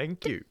solved.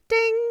 Thank you.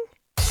 Ding.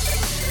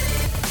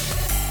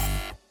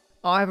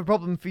 I have a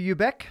problem for you,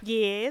 Beck.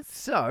 Yes.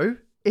 So,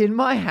 in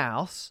my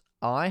house,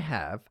 I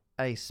have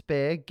a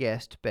spare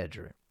guest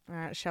bedroom. All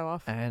right, show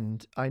off.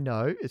 And I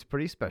know it's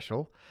pretty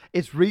special.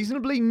 It's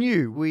reasonably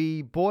new.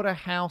 We bought a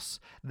house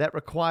that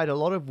required a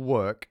lot of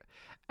work.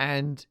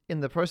 And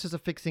in the process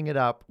of fixing it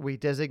up, we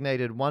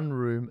designated one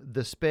room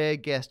the spare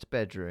guest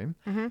bedroom.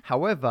 Mm-hmm.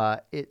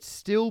 However, it's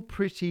still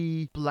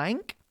pretty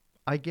blank,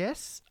 I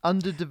guess,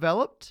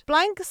 underdeveloped.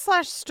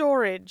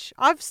 Blank/storage.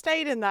 I've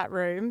stayed in that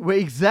room. Well,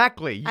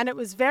 exactly. And it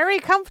was very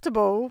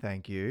comfortable.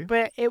 Thank you.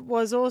 But it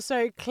was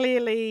also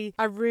clearly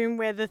a room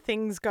where the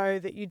things go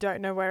that you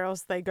don't know where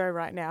else they go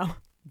right now.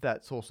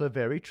 That's also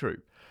very true.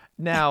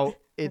 Now,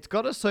 it's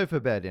got a sofa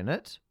bed in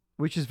it,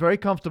 which is very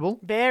comfortable.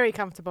 Very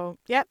comfortable.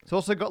 Yep. It's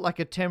also got like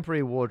a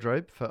temporary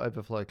wardrobe for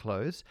overflow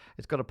clothes.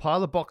 It's got a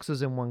pile of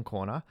boxes in one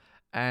corner.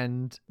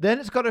 And then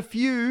it's got a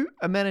few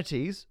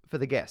amenities for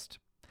the guest.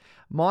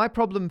 My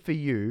problem for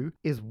you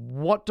is,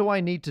 what do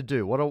I need to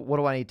do? What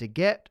do I need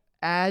to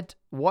add?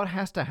 What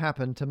has to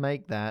happen to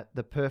make that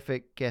the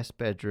perfect guest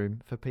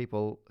bedroom for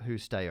people who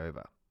stay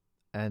over?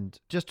 And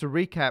just to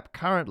recap,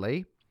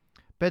 currently,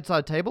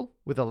 bedside table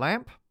with a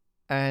lamp,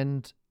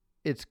 and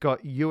it's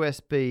got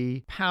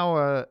USB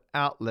power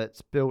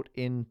outlets built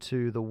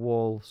into the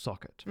wall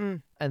socket.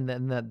 And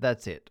then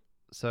that's it.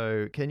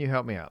 So can you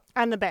help me out?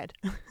 And the bed.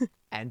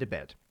 And a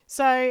bed.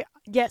 So,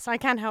 yes, I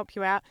can help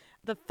you out.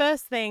 The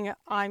first thing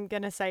I'm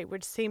going to say,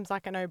 which seems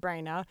like a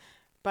no-brainer,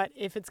 but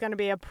if it's going to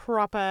be a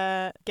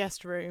proper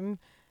guest room,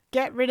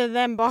 get rid of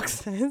them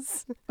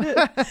boxes.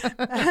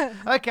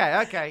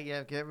 Okay,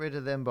 yeah, get rid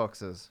of them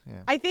boxes.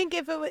 Yeah. I think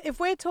if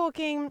we're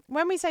talking,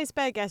 when we say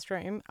spare guest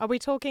room, are we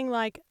talking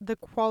like the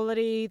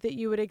quality that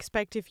you would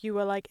expect if you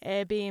were like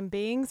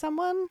Airbnb-ing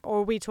someone? Or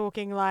are we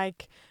talking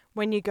like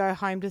when you go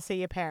home to see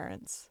your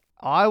parents?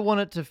 I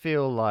want it to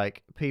feel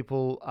like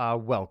people are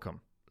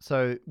welcome.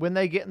 So when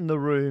they get in the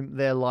room,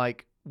 they're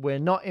like, we're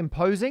not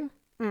imposing.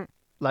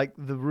 Like,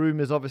 the room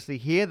is obviously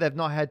here. They've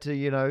not had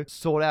to,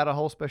 sort out a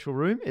whole special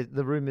room.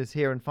 The room is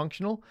here and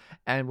functional,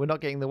 and we're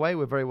not getting in the way.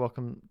 We're very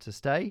welcome to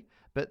stay,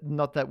 but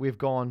not that we've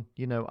gone,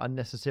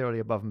 unnecessarily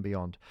above and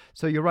beyond.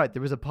 So you're right.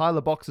 There is a pile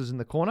of boxes in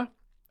the corner.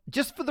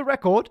 Just for the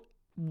record,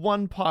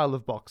 one pile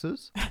of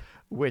boxes,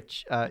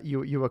 which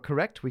you are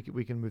correct. We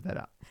can move that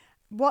up.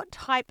 What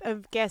type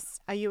of guests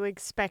are you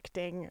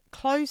expecting?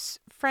 Close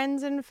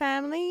friends and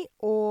family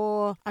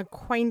or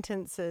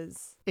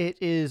acquaintances? It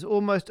is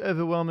almost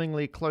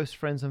overwhelmingly close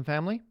friends and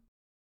family.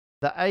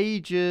 The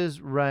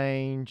ages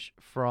range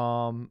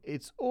from,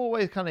 it's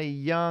always kind of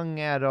young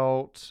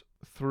adult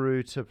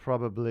through to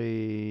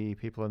probably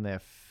people in their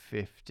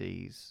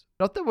 50s.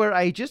 Not that we're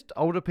ageist,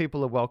 older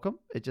people are welcome.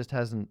 It just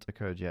hasn't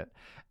occurred yet.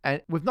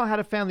 And we've not had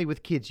a family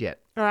with kids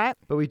yet. All right.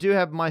 But we do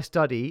have my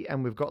study,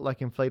 and we've got like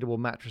inflatable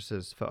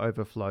mattresses for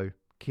overflow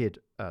kid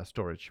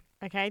storage.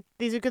 Okay.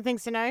 These are good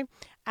things to know.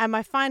 And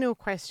my final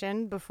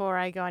question before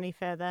I go any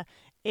further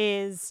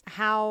is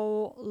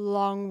how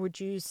long would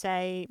you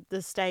say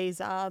the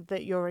stays are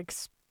that you're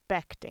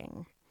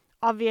expecting?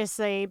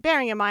 Obviously,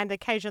 bearing in mind that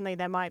occasionally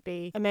there might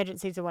be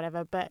emergencies or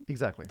whatever, but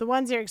Exactly. the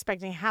ones you're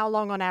expecting, how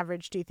long on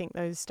average do you think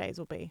those stays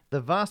will be?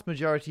 The vast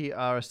majority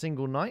are a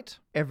single night.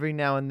 Every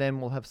now and then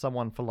we'll have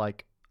someone for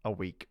like a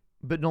week.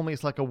 But normally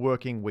it's like a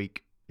working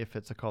week if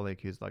it's a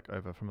colleague who's like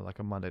over from like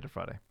a Monday to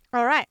Friday.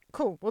 All right,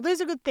 cool. Well,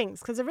 those are good things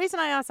because the reason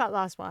I asked that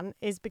last one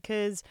is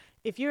because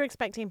if you're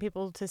expecting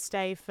people to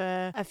stay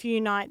for a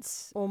few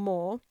nights or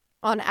more,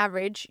 on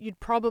average, you'd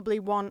probably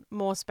want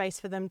more space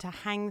for them to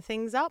hang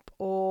things up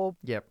or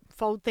Yep.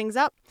 fold things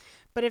up.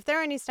 But if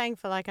they're only staying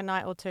for like a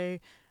night or two,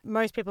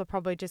 most people are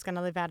probably just going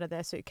to live out of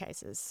their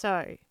suitcases.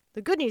 So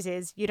the good news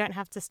is you don't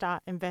have to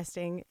start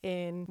investing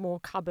in more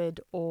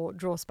cupboard or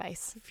drawer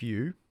space.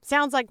 Few.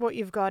 Sounds like what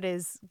you've got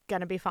is going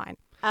to be fine.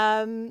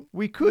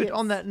 We could, Yes.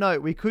 on that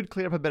note, we could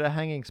clear up a bit of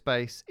hanging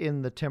space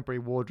in the temporary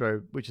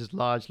wardrobe, which is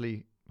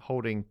largely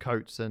holding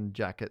coats and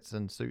jackets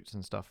and suits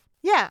and stuff.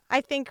 Yeah, I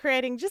think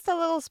creating just a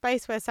little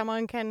space where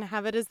someone can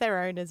have it as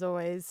their own is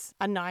always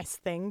a nice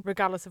thing,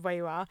 regardless of where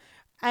you are.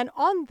 And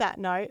on that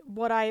note,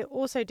 what I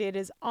also did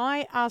is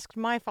I asked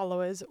my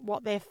followers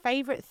what their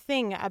favorite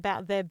thing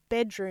about their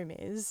bedroom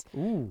is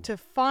Ooh. to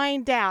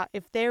find out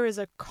if there is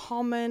a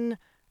common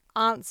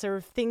answer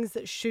of things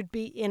that should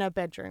be in a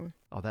bedroom.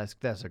 Oh,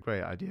 that's a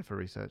great idea for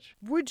research.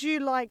 Would you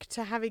like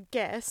to have a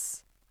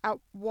guess at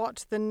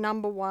what the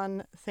number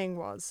one thing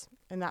was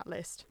in that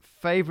list?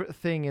 Favorite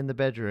thing in the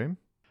bedroom?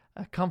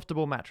 A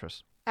comfortable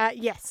mattress.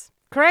 Yes,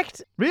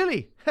 correct.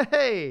 Really?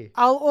 Hey.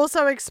 I'll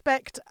also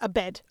expect a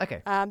bed.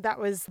 Okay. That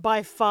was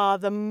by far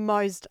the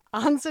most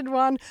answered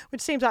one,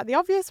 which seems like the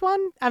obvious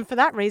one. And for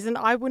that reason,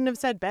 I wouldn't have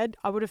said bed.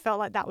 I would have felt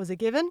like that was a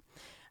given,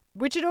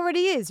 which it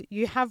already is.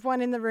 You have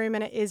one in the room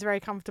and it is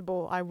very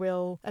comfortable. I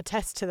will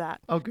attest to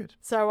that. Oh, good.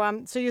 So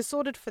you're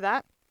sorted for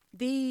that.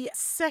 The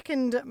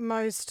second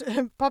most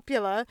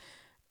popular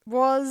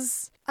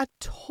was a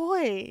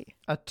toy.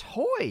 A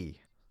toy?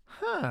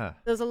 Huh.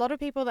 There's a lot of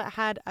people that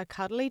had a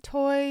cuddly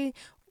toy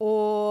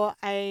or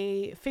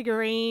a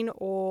figurine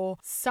or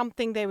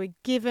something they were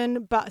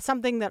given, but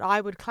something that I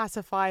would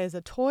classify as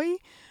a toy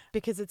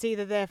because it's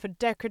either there for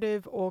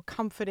decorative or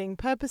comforting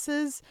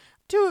purposes.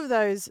 Two of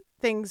those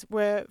things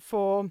were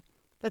for,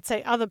 let's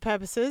say, other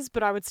purposes,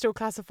 but I would still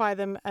classify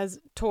them as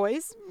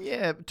toys.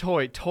 Yeah,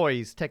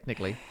 toys,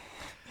 technically.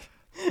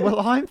 Well,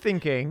 I'm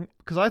thinking,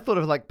 because I thought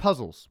of like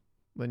puzzles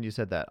when you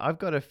said that. I've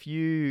got a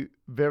few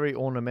very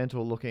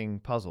ornamental looking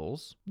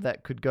puzzles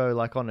that could go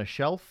like on a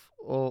shelf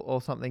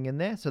or something in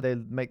there. So they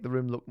make the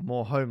room look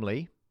more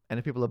homely. And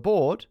if people are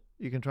bored,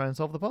 you can try and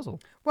solve the puzzle.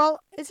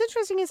 Well, it's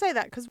interesting you say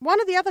that because one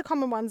of the other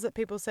common ones that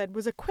people said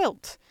was a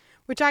quilt,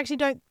 which I actually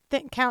don't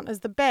think count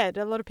as the bed.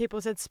 A lot of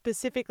people said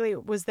specifically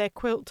it was their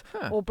quilt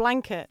or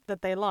blanket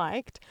that they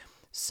liked.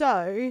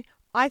 So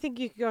I think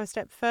you could go a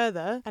step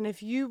further. And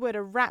if you were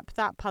to wrap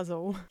that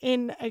puzzle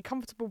in a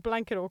comfortable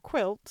blanket or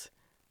quilt,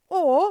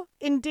 or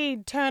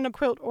indeed turn a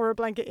quilt or a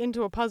blanket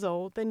into a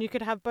puzzle, then you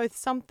could have both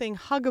something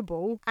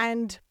huggable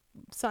and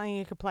something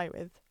you could play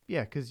with.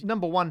 Yeah, because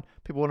number one,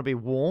 people want to be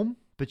warm.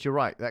 But you're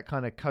right, that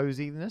kind of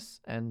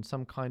coziness and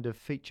some kind of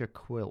feature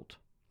quilt.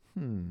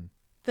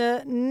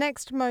 The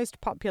next most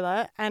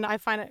popular, and I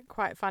find it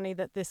quite funny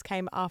that this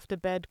came after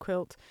bed,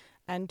 quilt,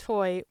 and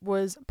toy,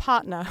 was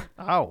partner.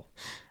 Oh.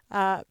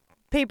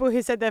 People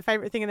who said their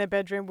favourite thing in their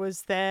bedroom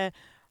was their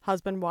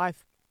husband,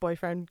 wife,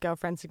 boyfriend,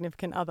 girlfriend,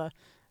 significant other.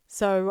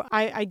 So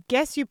I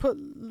guess you put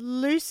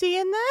Lucy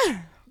in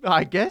there?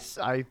 I guess.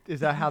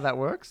 Is that how that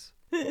works?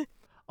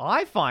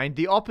 I find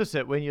the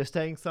opposite when you're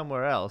staying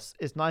somewhere else.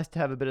 It's nice to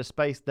have a bit of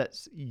space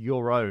that's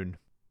your own.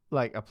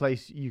 Like a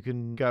place you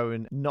can go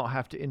and not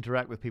have to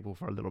interact with people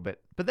for a little bit.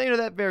 But then,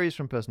 that varies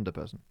from person to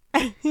person.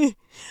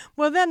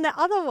 Well, then the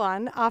other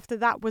one after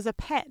that was a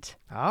pet.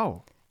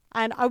 Oh.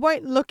 And I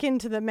won't look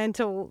into the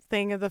mental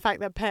thing of the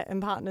fact that pet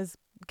and partners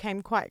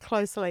came quite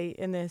closely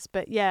in this.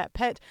 But yeah,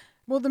 pet.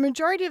 Well, the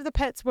majority of the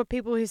pets were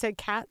people who said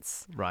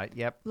cats. Right,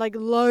 yep. Like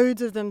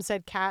loads of them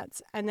said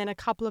cats. And then a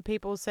couple of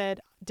people said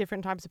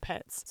different types of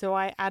pets. So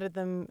I added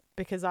them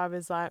because I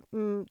was like,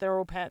 they're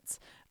all pets.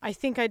 I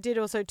think I did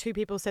also 2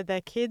 people said they're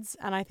kids.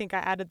 And I think I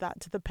added that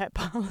to the pet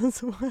pile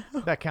as well.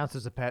 That counts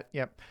as a pet,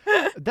 yep.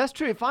 That's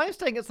true. If I'm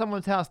staying at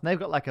someone's house and they've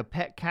got like a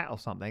pet cat or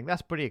something,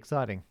 that's pretty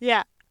exciting.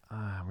 Yeah.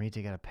 We need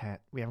to get a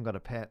pet. We haven't got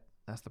a pet.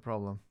 That's the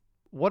problem.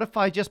 What if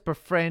I just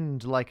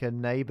befriend like a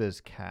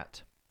neighbor's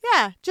cat?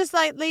 Yeah, just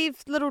like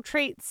leave little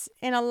treats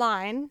in a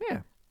line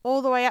Yeah.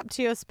 all the way up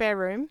to your spare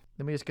room.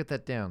 Let me just get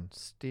that down.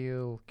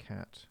 Steel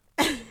cat.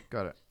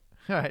 Got it.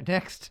 All right,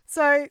 next.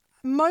 So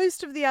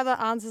most of the other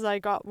answers I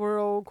got were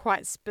all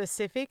quite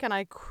specific and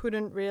I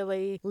couldn't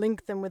really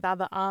link them with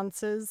other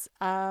answers.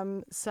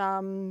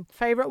 Some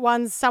favorite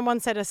ones, someone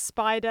said a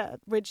spider,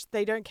 which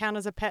they don't count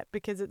as a pet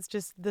because it's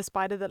just the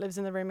spider that lives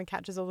in the room and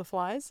catches all the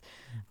flies.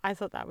 I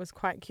thought that was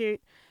quite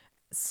cute.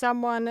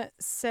 Someone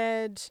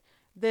said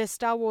their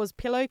Star Wars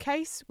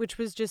pillowcase, which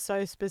was just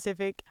so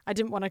specific. I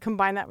didn't want to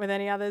combine that with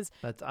any others.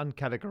 That's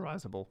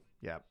uncategorizable.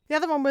 Yeah. The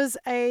other one was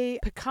a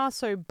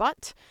Picasso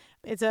butt.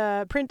 It's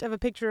a print of a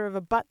picture of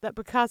a butt that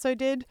Picasso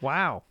did,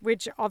 Wow.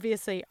 which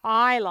obviously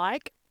I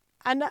like.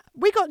 And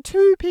we got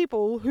two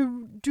people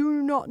who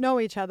do not know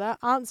each other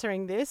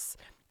answering this,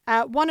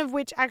 one of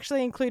which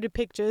actually included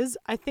pictures.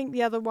 I think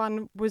the other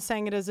one was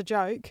saying it as a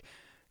joke,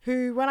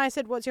 who, when I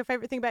said, what's your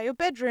favourite thing about your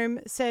bedroom,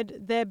 said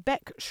their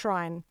Beck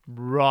shrine.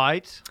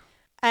 Right.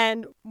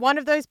 And one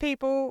of those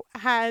people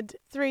had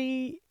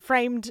 3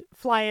 framed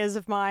flyers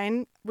of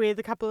mine with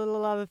a couple of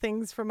little other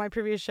things from my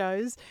previous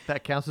shows.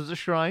 That counts as a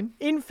shrine.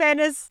 In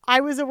fairness, I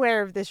was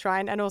aware of this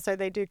shrine, and also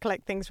they do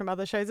collect things from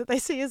other shows that they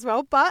see as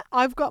well. But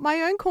I've got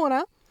my own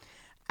corner.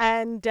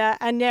 And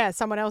yeah,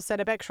 someone else said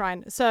a Beck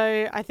shrine.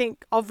 So I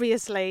think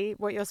obviously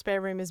what your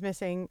spare room is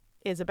missing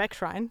is a Beck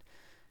shrine.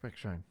 Beck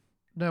shrine.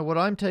 No, what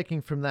I'm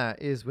taking from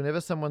that is whenever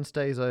someone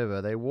stays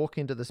over, they walk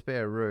into the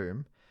spare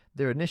room.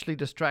 They're initially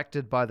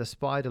distracted by the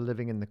spider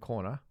living in the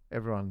corner.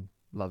 Everyone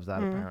loves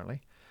that,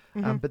 apparently.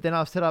 Mm-hmm. But then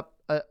I've set up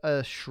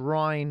a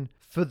shrine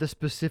for the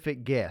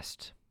specific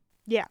guest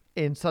Yeah.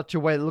 in such a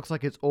way that looks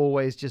like it's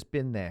always just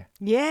been there.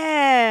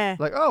 Yeah.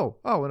 Like, oh,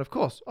 and of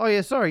course. Oh,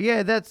 yeah, sorry.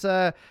 Yeah, that's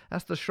the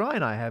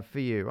shrine I have for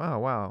you. Oh,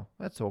 wow.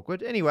 That's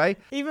awkward. Anyway,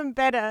 Even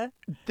better.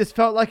 this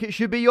felt like it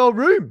should be your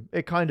room.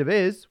 It kind of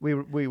is.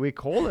 We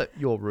call it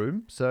your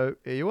room. So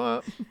here you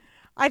are.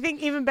 I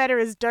think even better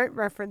is don't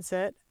reference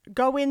it.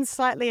 Go in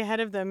slightly ahead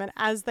of them, and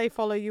as they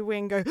follow you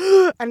in,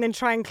 go, and then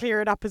try and clear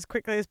it up as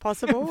quickly as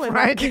possible. And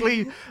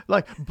Frantically,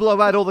 like,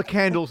 blow out all the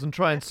candles and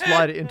try and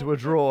slide it into a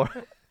drawer.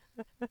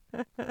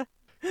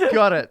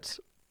 Got it.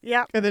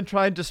 yeah. And then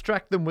try and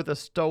distract them with a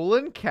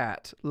stolen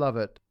cat. Love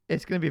it.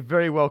 It's going to be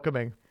very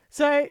welcoming.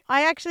 So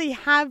I actually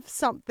have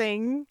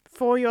something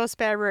for your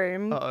spare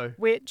room, Uh-oh.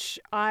 which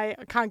I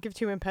can't give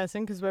to you in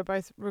person because we're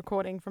both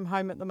recording from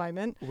home at the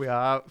moment.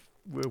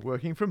 We're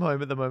working from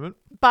home at the moment.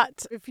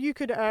 But if you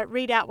could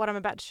read out what I'm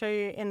about to show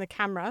you in the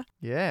camera.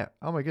 Yeah.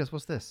 Oh my goodness,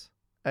 what's this?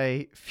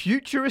 A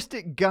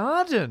futuristic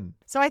garden.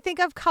 So I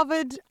think I've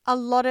covered a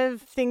lot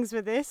of things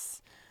with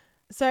this.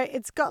 So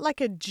it's got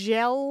like a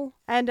gel.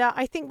 And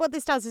I think what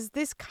this does is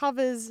this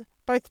covers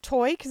both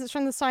toy, because it's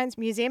from the Science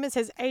Museum. It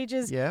says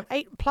ages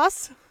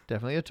 8+.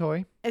 Definitely a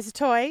toy. It's a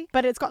toy,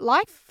 but it's got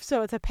life,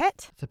 so it's a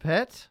pet. It's a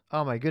pet.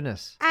 Oh my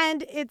goodness.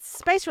 And it's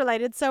space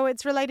related, so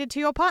it's related to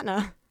your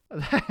partner.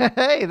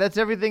 Hey, that's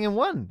everything in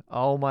one.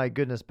 Oh my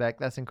goodness, Beck.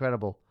 That's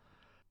incredible.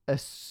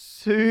 As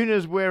soon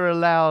as we're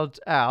allowed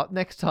out,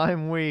 next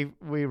time we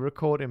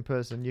record in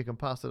person, you can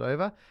pass it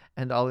over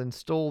and I'll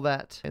install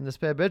that in the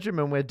spare bedroom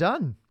and we're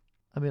done.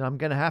 I mean, I'm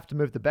going to have to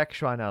move the Beck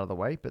shrine out of the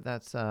way, but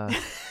that's...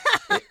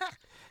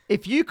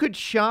 If you could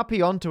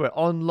Sharpie onto it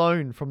on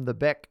loan from the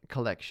Beck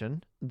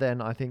collection, then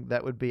I think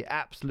that would be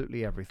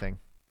absolutely everything.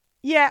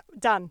 Yeah,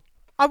 done.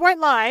 I won't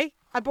lie.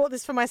 I bought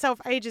this for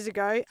myself ages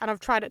ago and I've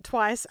tried it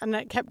twice and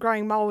it kept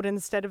growing mold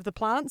instead of the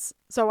plants.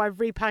 So I've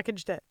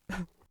repackaged it.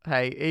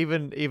 Hey,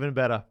 even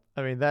better.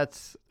 I mean,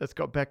 it's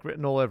got Beck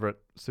written all over it,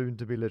 soon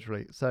to be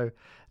literally. So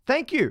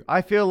thank you.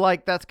 I feel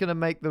like that's going to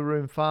make the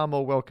room far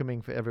more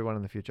welcoming for everyone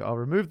in the future. I'll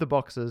remove the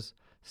boxes,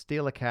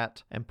 steal a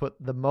cat, and put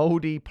the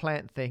moldy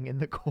plant thing in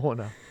the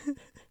corner.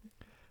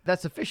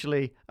 That's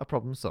officially a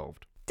problem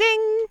solved.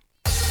 Ding!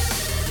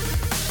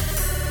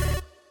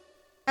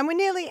 And we're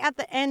nearly at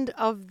the end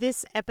of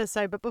this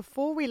episode, but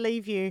before we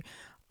leave you,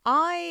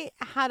 I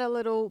had a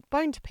little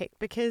bone to pick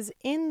because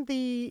in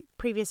the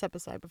previous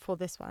episode before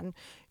this one,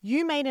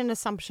 you made an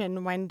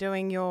assumption when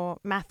doing your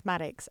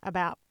mathematics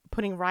about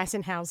putting rice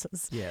in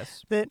houses.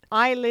 Yes. That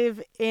I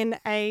live in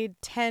a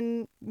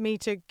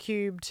 10-meter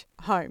cubed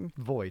home.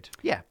 Void.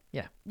 Yeah.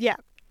 Yeah.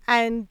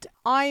 And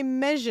I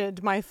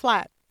measured my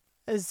flat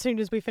as soon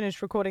as we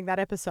finished recording that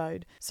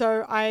episode.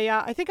 So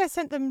I think I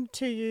sent them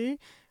to you,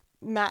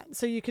 Matt,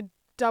 so you could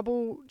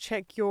double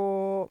check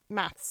your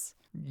maths.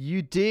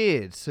 You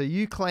did. So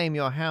you claim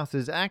your house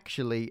is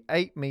actually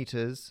 8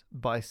 meters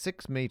by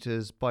 6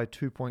 meters by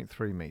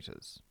 2.3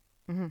 meters.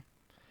 Mm-hmm.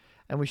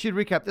 And we should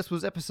recap. This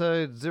was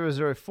episode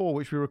 004,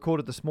 which we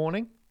recorded this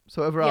morning.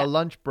 So over our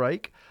lunch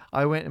break,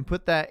 I went and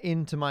put that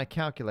into my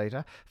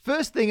calculator.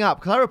 First thing up,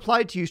 because I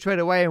replied to you straight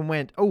away and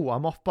went, oh,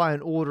 I'm off by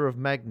an order of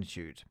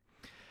magnitude.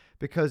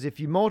 Because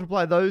if you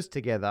multiply those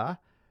together,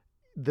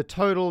 the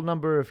total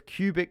number of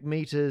cubic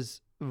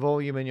meters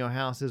volume in your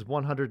house is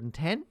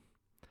 110.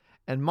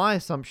 And my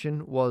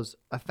assumption was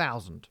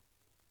 1,000.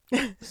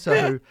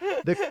 So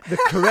the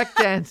correct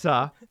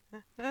answer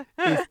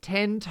is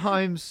 10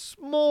 times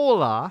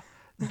smaller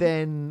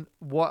than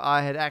what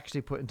I had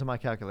actually put into my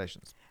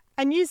calculations.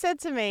 And you said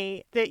to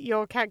me that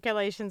your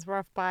calculations were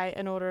off by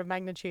an order of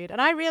magnitude.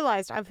 And I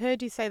realized I've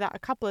heard you say that a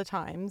couple of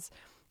times.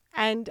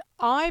 And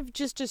I've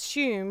just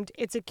assumed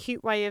it's a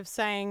cute way of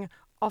saying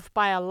off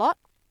by a lot.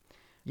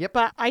 Yep.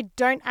 But I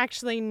don't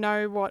actually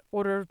know what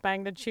order of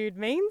magnitude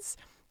means.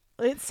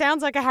 It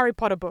sounds like a Harry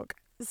Potter book.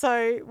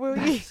 So will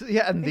you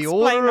Yeah, and the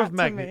explain order that of to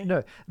magnitude. me?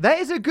 No, that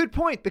is a good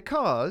point,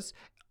 because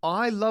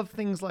I love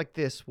things like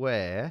this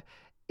where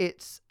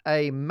it's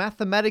a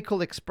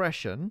mathematical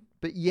expression,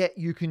 but yet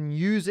you can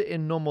use it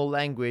in normal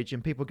language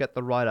and people get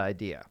the right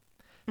idea.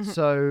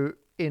 So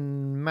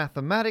in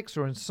mathematics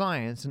or in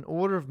science, an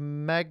order of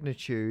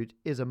magnitude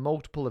is a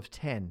multiple of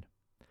 10.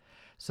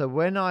 So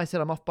when I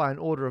said I'm off by an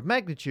order of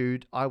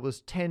magnitude, I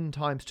was 10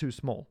 times too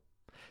small.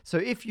 So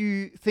if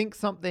you think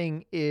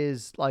something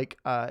is like,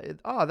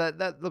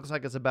 that looks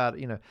like it's about,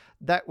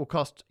 that will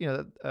cost,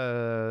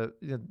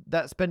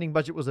 that spending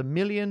budget was £1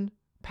 million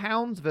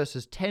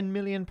versus £10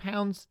 million,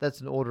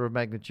 that's an order of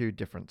magnitude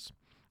difference.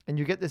 And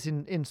you get this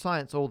in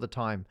science all the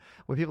time,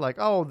 where people are like,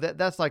 oh,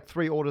 that's like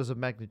 3 orders of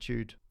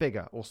magnitude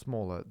bigger or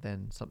smaller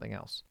than something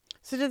else.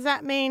 So does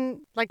that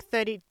mean like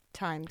 30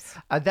 times?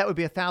 That would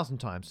be 1,000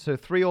 times. So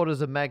 3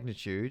 orders of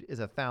magnitude is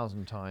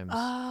 1,000 times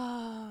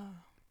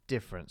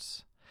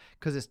difference.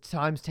 Because it's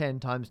times 10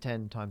 times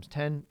 10 times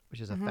 10, which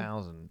is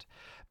 1,000.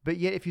 But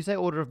yet, if you say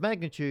order of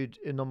magnitude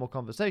in normal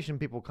conversation,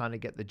 people kind of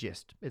get the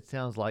gist. It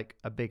sounds like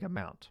a big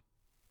amount.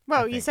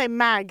 Well, you say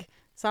mag.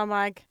 So I'm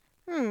like,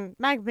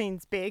 mag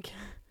means big.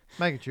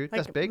 Magnitude,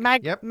 Like that's big.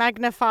 Yep.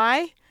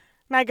 Magnify.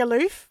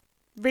 Magaloof.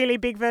 Really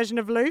big version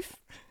of loof.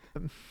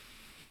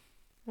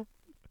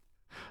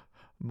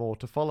 More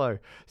to follow.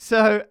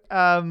 So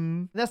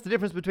that's the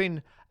difference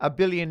between a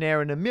billionaire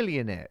and a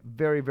millionaire.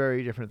 Very,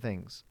 very different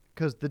things.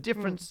 Because the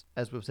difference,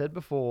 as we've said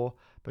before,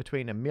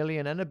 between $1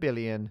 million and $1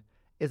 billion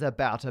is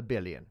about $1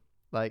 billion.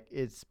 Like,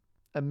 it's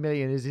 $1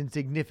 million is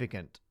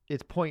insignificant.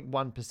 It's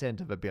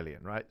 0.1% of $1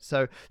 billion, right?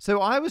 So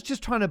I was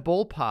just trying to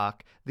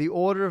ballpark the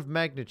order of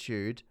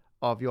magnitude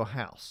of your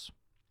house.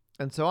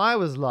 And so I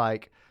was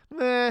like,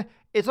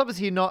 it's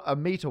obviously not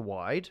 1 meter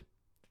wide.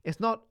 It's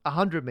not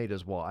 100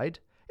 meters wide.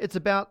 It's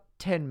about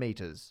 10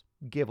 meters,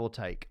 give or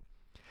take.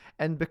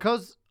 And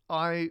because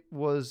I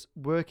was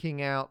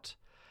working out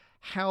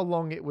how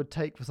long it would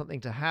take for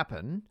something to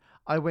happen,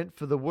 I went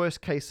for the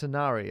worst case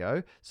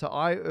scenario. So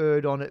I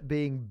erred on it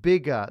being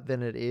bigger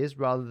than it is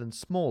rather than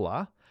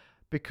smaller,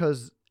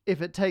 because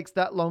if it takes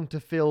that long to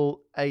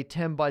fill a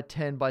 10 by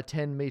 10 by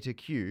 10 meter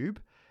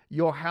cube,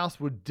 your house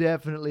would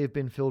definitely have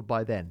been filled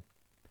by then.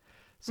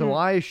 So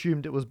I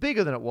assumed it was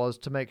bigger than it was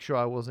to make sure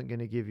I wasn't going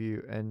to give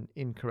you an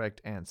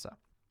incorrect answer.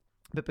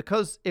 But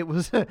because it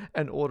was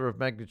an order of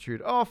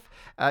magnitude off,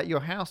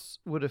 your house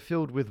would have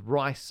filled with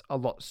rice a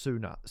lot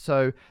sooner.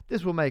 So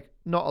this will make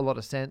not a lot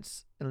of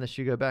sense unless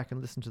you go back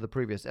and listen to the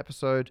previous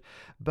episode.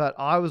 But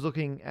I was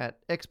looking at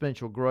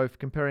exponential growth,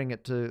 comparing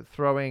it to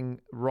throwing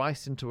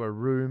rice into a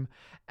room,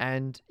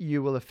 and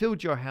you will have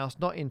filled your house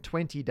not in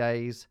 20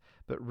 days,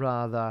 but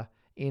rather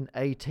in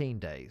 18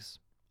 days.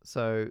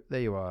 So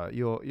there you are.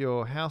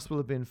 Your house will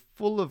have been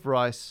full of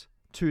rice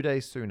 2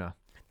 days sooner.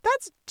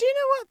 Do you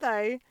know what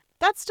though?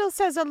 That still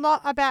says a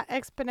lot about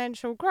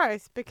exponential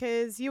growth,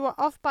 because you were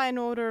off by an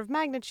order of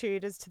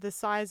magnitude as to the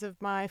size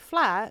of my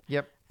flat.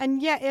 Yep.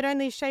 And yet it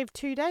only shaved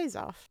 2 days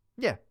off.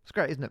 Yeah, it's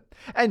great, isn't it?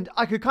 And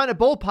I could kind of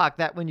ballpark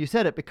that when you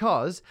said it,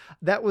 because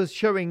that was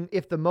showing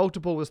if the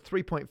multiple was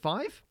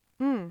 3.5.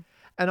 And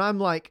I'm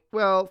like,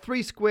 well,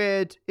 3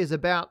 squared is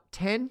about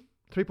 10.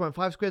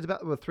 3.5 squared is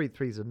about, well, 3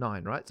 threes are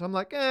 9, right? So I'm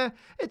like,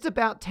 it's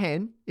about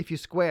 10 if you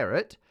square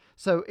it.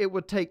 So it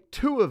would take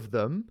 2 of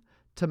them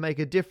to make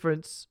a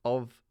difference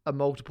of a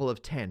multiple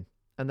of 10.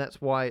 And that's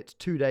why it's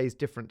 2 days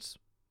difference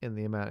in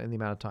the amount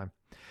of time.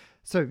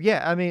 So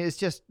yeah, I mean, it's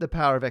just the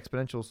power of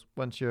exponentials.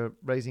 Once you're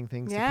raising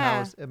things to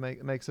powers, it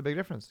makes a big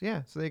difference.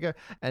 Yeah, so there you go.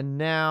 And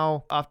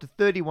now, after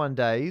 31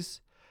 days,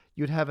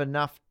 you'd have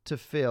enough to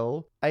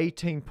fill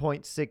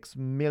 18.6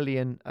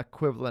 million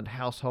equivalent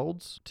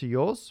households to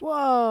yours.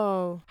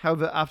 Whoa.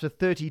 However, after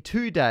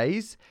 32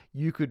 days,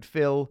 you could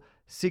fill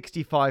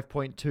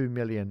 65.2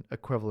 million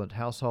equivalent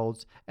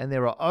households. And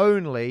there are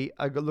only,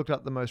 I looked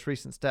up the most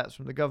recent stats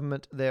from the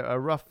government, there are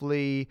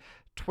roughly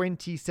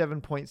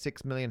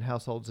 27.6 million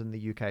households in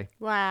the UK.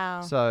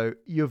 Wow. So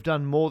you've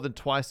done more than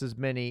twice as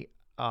many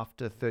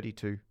after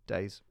 32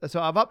 days.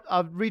 So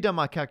I've redone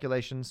my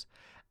calculations,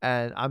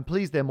 and I'm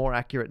pleased they're more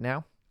accurate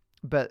now,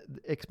 but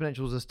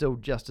exponentials are still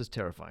just as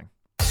terrifying.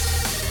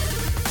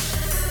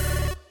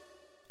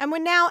 And we're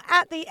now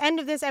at the end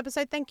of this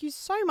episode. Thank you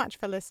so much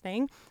for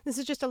listening. This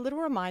is just a little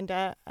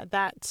reminder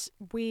that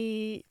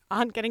we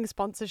aren't getting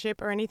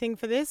sponsorship or anything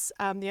for this.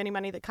 The only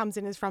money that comes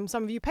in is from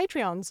some of you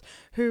Patreons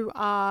who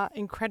are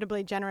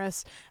incredibly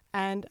generous,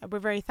 and we're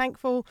very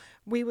thankful.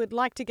 We would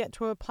like to get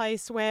to a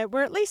place where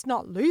we're at least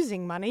not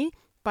losing money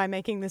by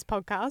making this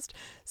podcast.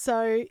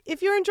 So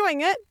if you're enjoying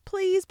it,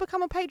 please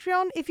become a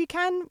Patreon. If you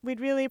can, we'd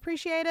really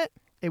appreciate it.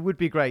 It would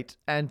be great.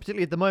 And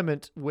particularly at the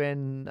moment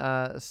when,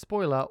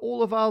 spoiler,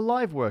 all of our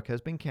live work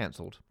has been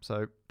cancelled.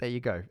 So there you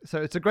go.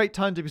 So it's a great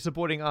time to be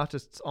supporting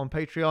artists on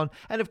Patreon.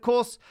 And of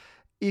course,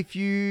 if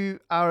you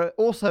are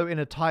also in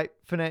a tight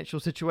financial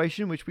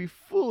situation, which we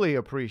fully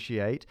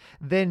appreciate,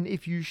 then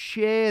if you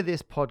share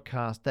this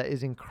podcast, that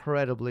is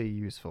incredibly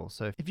useful.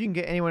 So if you can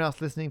get anyone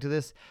else listening to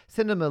this,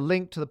 send them a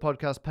link to the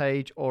podcast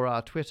page or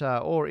our Twitter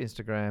or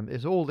Instagram.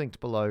 It's all linked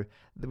below.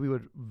 We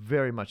would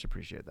very much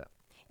appreciate that.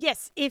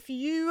 Yes, if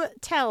you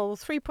tell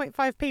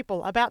 3.5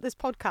 people about this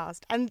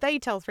podcast and they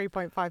tell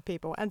 3.5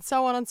 people and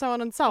so on and so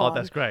on and so on. Oh,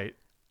 that's great.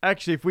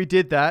 Actually, if we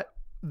did that,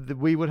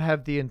 we would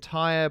have the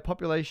entire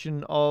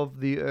population of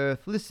the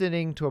Earth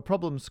listening to A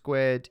Problem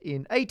Squared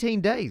in 18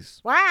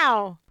 days.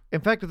 Wow. In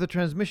fact, if the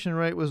transmission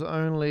rate was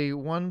only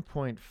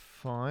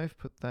 1.5,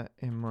 put that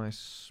in my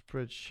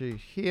spreadsheet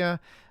here,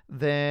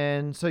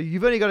 then so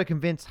you've only got to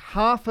convince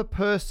half a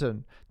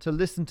person to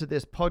listen to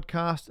this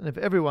podcast. And if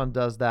everyone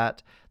does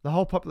that, the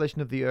whole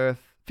population of the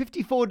Earth,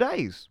 54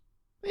 days.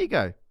 There you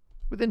go.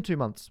 Within 2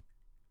 months.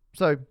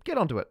 So get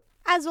onto it.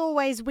 As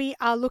always, we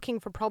are looking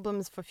for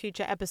problems for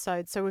future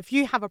episodes. So if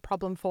you have a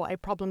problem for A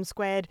Problem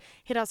Squared,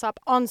 hit us up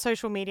on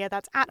social media.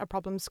 That's at A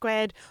Problem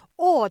Squared.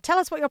 Or tell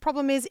us what your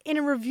problem is in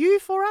a review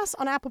for us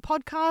on Apple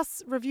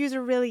Podcasts. Reviews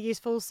are really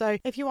useful. So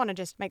if you want to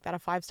just make that a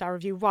 5-star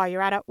review while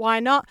you're at it, why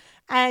not?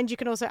 And you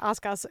can also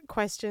ask us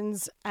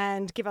questions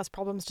and give us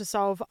problems to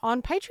solve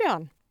on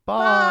Patreon.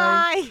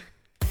 Bye. Bye.